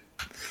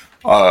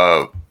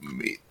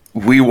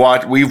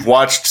 We've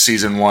watched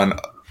season 1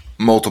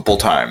 multiple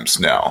times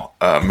now.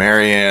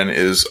 Marianne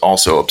is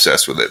also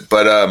obsessed with it,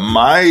 but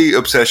my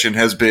obsession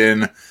has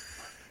been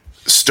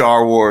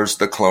Star Wars: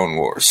 The Clone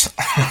Wars.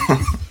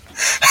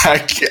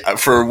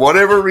 For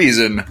whatever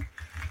reason,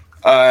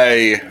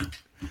 we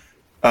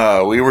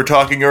were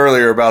talking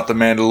earlier about The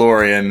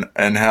Mandalorian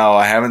and how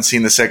I haven't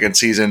seen the second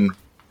season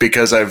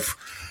because I've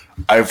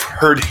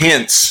heard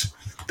hints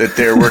that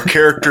there were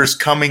characters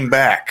coming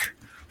back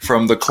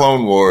from the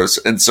Clone Wars,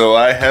 and so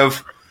I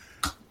have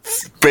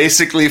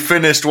basically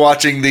finished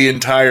watching the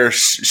entire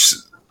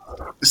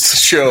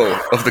show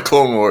of the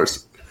Clone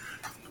Wars.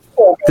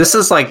 This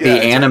is like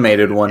the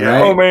animated one,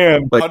 right? Oh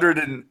man,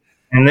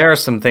 And there are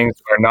some things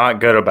that are not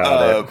good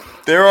about it.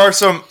 There are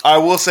some. I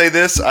will say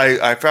this: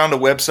 I found a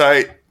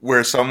website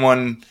where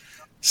someone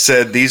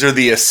said these are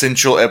the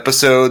essential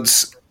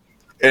episodes,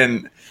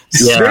 and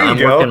I'm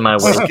working my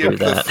way through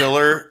that. The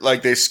filler,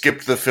 like they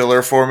skipped the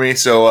filler for me,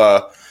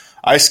 so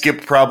I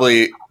skipped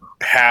probably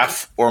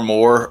half or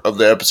more of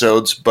the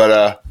episodes.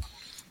 But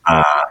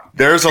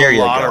there's a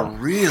lot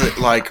of really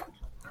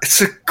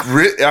it's a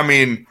great. I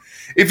mean,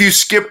 if you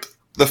skip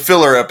the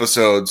filler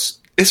episodes,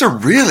 it's a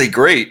really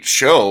great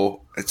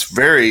show. It's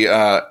very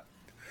it's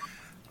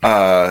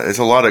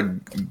a lot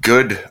of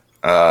good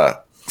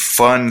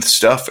fun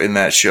stuff in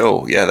that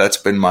show. Yeah, that's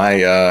been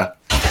my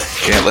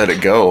Can't Let It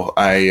Go.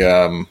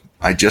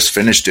 I just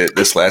finished it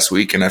this last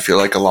week, and I feel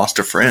like I lost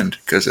a friend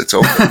because it's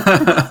over.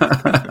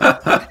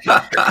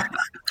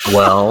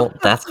 Well,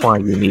 that's why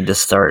you need to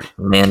start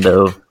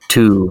Mando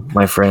 2,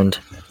 my friend.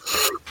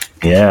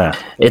 Yeah,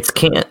 it's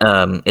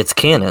canon.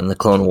 The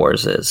Clone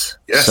Wars is.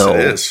 Yes, it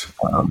is.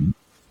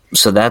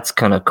 So that's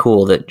kind of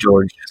cool that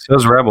George.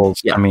 Those Rebels.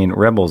 Yeah. I mean,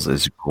 Rebels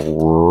is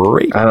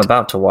great. I'm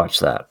about to watch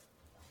that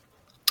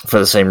for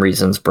the same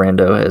reasons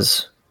Brando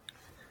has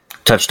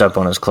touched up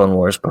on his Clone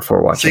Wars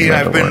before watching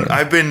Mandalorian.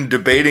 I've been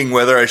debating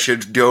whether I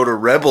should go to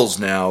Rebels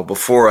now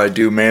before I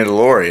do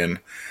Mandalorian.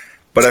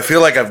 But I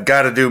feel like I've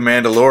got to do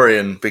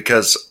Mandalorian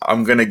because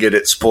I'm going to get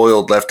it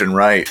spoiled left and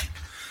right.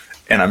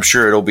 And I'm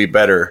sure it'll be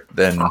better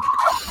than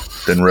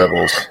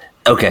Rebels.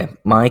 Okay,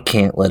 my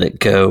Can't Let It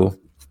Go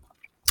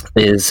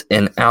is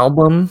an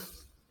album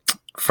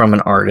from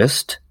an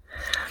artist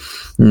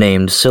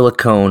named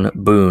Silicone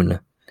Boone.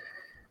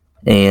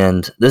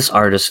 And this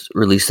artist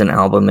released an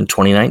album in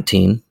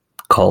 2019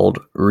 called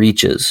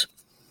Reaches.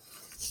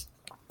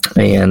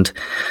 And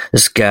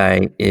this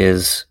guy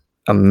is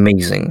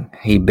amazing.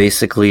 He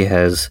basically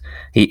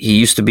he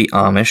used to be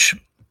Amish.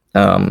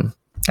 I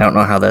don't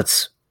know how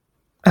that's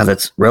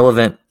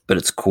relevant, but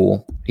it's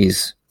cool.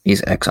 He's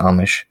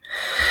ex-Amish.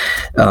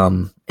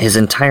 His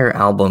entire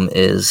album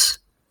is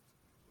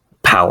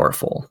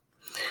powerful.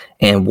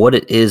 And what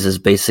it is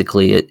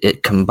basically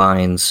it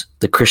combines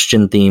the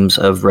Christian themes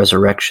of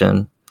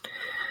resurrection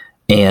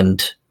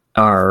and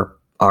our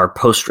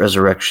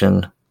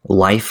post-resurrection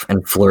life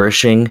and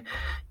flourishing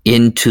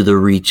into the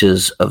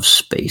reaches of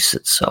space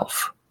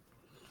itself.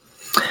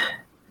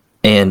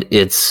 And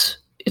it's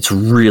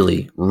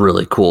really,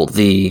 really cool.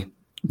 The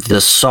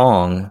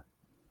song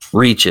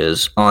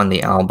Reaches on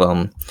the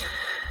album,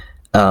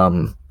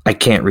 I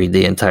can't read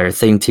the entire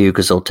thing to you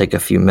because it'll take a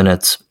few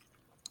minutes,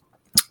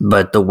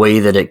 but the way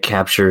that it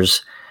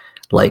captures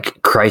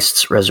like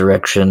Christ's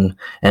resurrection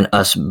and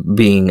us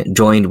being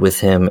joined with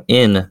him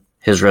in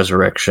his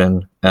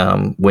resurrection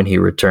when he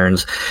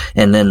returns,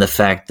 and then the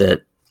fact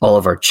that all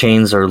of our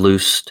chains are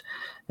loosed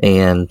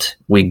and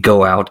we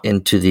go out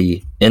into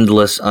the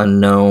endless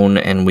unknown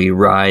and we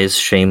rise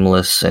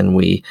shameless and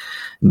we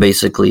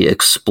basically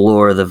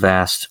explore the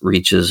vast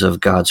reaches of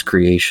God's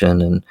creation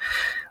and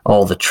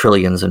all the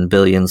trillions and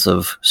billions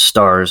of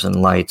stars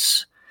and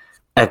lights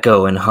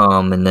echo and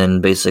hum, and then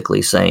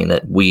basically saying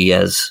that we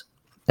as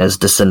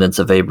descendants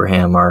of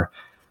Abraham are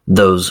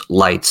those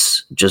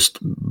lights just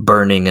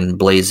burning and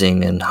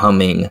blazing and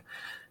humming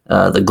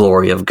the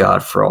glory of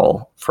God for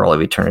all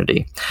of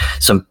eternity.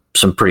 Some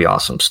pretty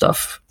awesome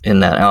stuff in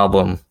that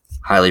album.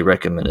 Highly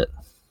recommend it.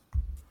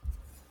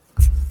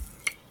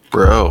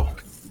 Bro.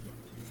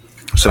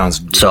 Sounds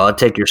good. So I'll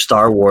take your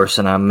Star Wars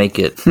and I make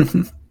it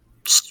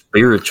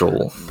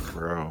spiritual.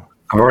 Bro.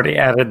 I've already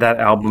added that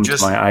album to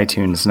my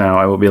iTunes now.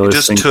 I will be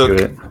listening to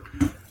it.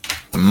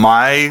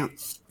 My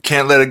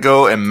Can't Let It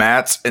Go and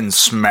Matt's and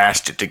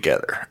smashed it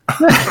together.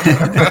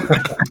 That's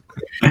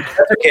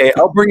okay.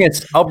 I'll bring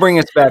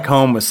us back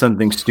home with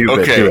something stupid.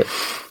 Okay.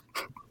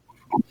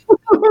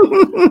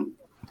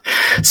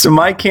 So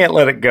my Can't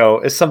Let It Go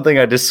is something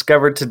I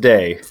discovered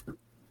today.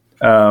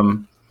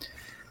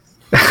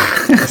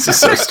 This is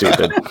so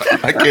stupid.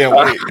 I can't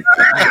wait.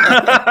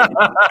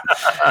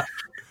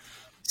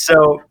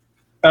 So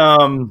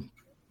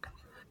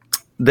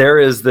there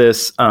is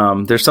this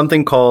there's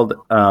something called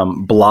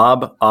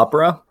Blob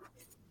Opera.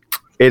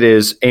 It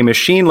is a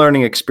machine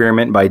learning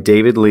experiment by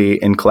David Lee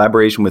in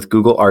collaboration with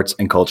Google Arts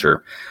and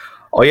Culture.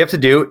 All you have to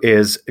do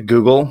is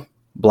Google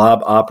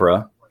Blob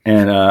Opera,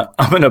 and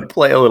I'm going to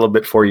play a little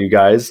bit for you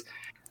guys.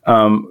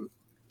 I'm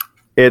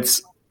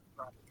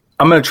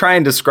going to try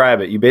and describe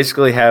it. You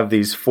basically have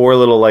these 4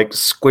 little like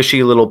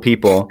squishy little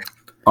people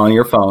on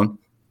your phone.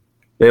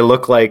 They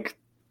look like,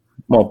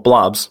 well,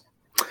 blobs.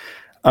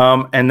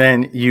 And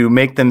then you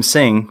make them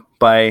sing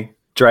by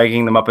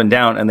dragging them up and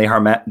down, and they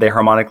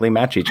harmonically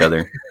match each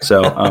other.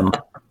 So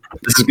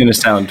this is going to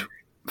sound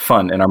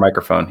fun in our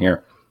microphone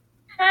here.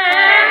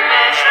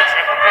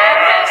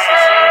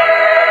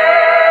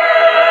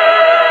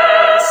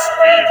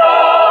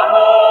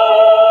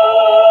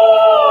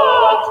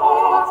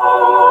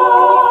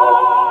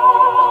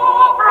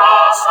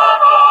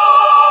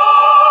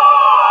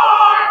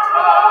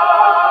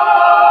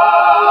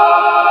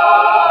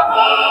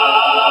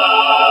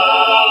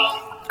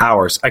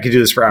 Hours. I could do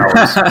this for hours.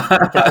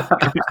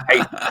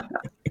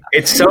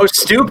 It's so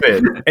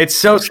stupid. It's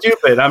so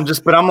stupid.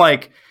 I'm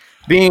like,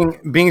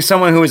 being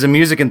someone who is a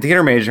music and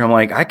theater major, I'm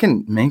like, I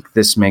can make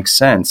this make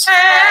sense.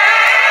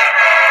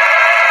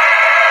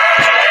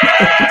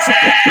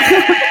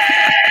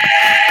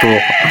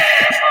 Cool.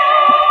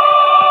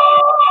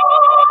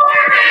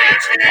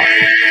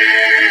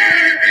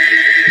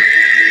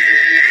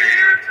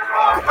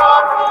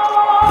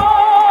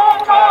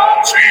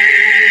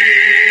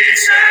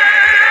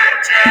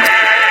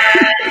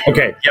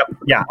 Okay. Yep.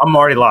 Yeah. I'm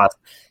already lost,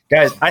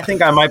 guys. I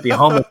think I might be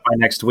homeless by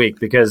next week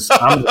because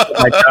I'm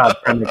my job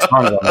trying to make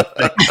songs on this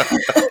thing.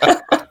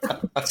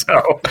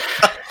 So,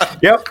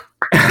 yep.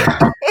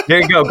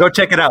 There you go. Go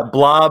check it out.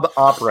 Blob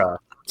Opera.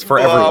 It's for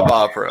everyone. Blob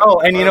Opera. Oh,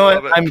 and you know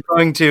what? it.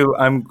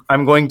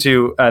 I'm going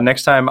to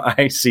next time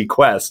I see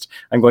Quest,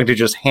 I'm going to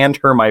just hand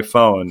her my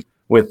phone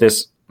with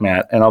this,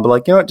 Matt, and I'll be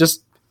like, you know what?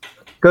 Just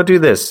go do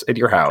this at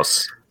your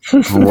house.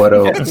 What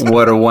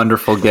a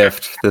wonderful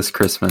gift this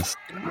Christmas.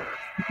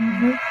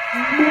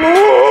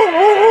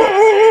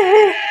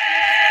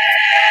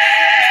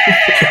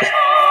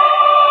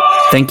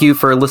 Thank you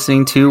for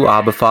listening to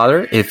Abba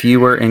Father. If you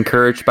were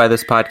encouraged by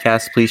this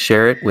podcast, please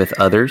share it with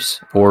others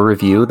or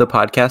review the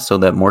podcast so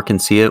that more can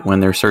see it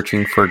when they're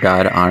searching for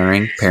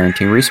God-honoring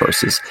parenting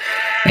resources.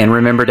 And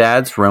remember,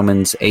 dads,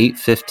 Romans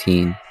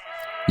 8:15,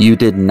 you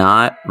did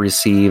not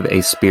receive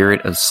a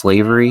spirit of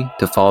slavery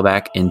to fall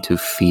back into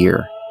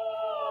fear.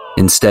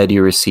 Instead,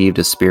 you received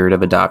a spirit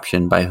of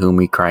adoption by whom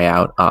we cry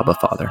out, Abba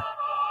Father.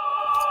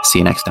 See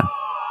you next time.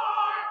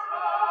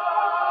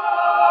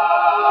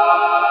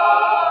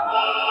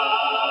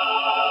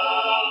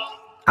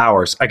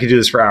 Hours. I could do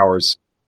this for hours.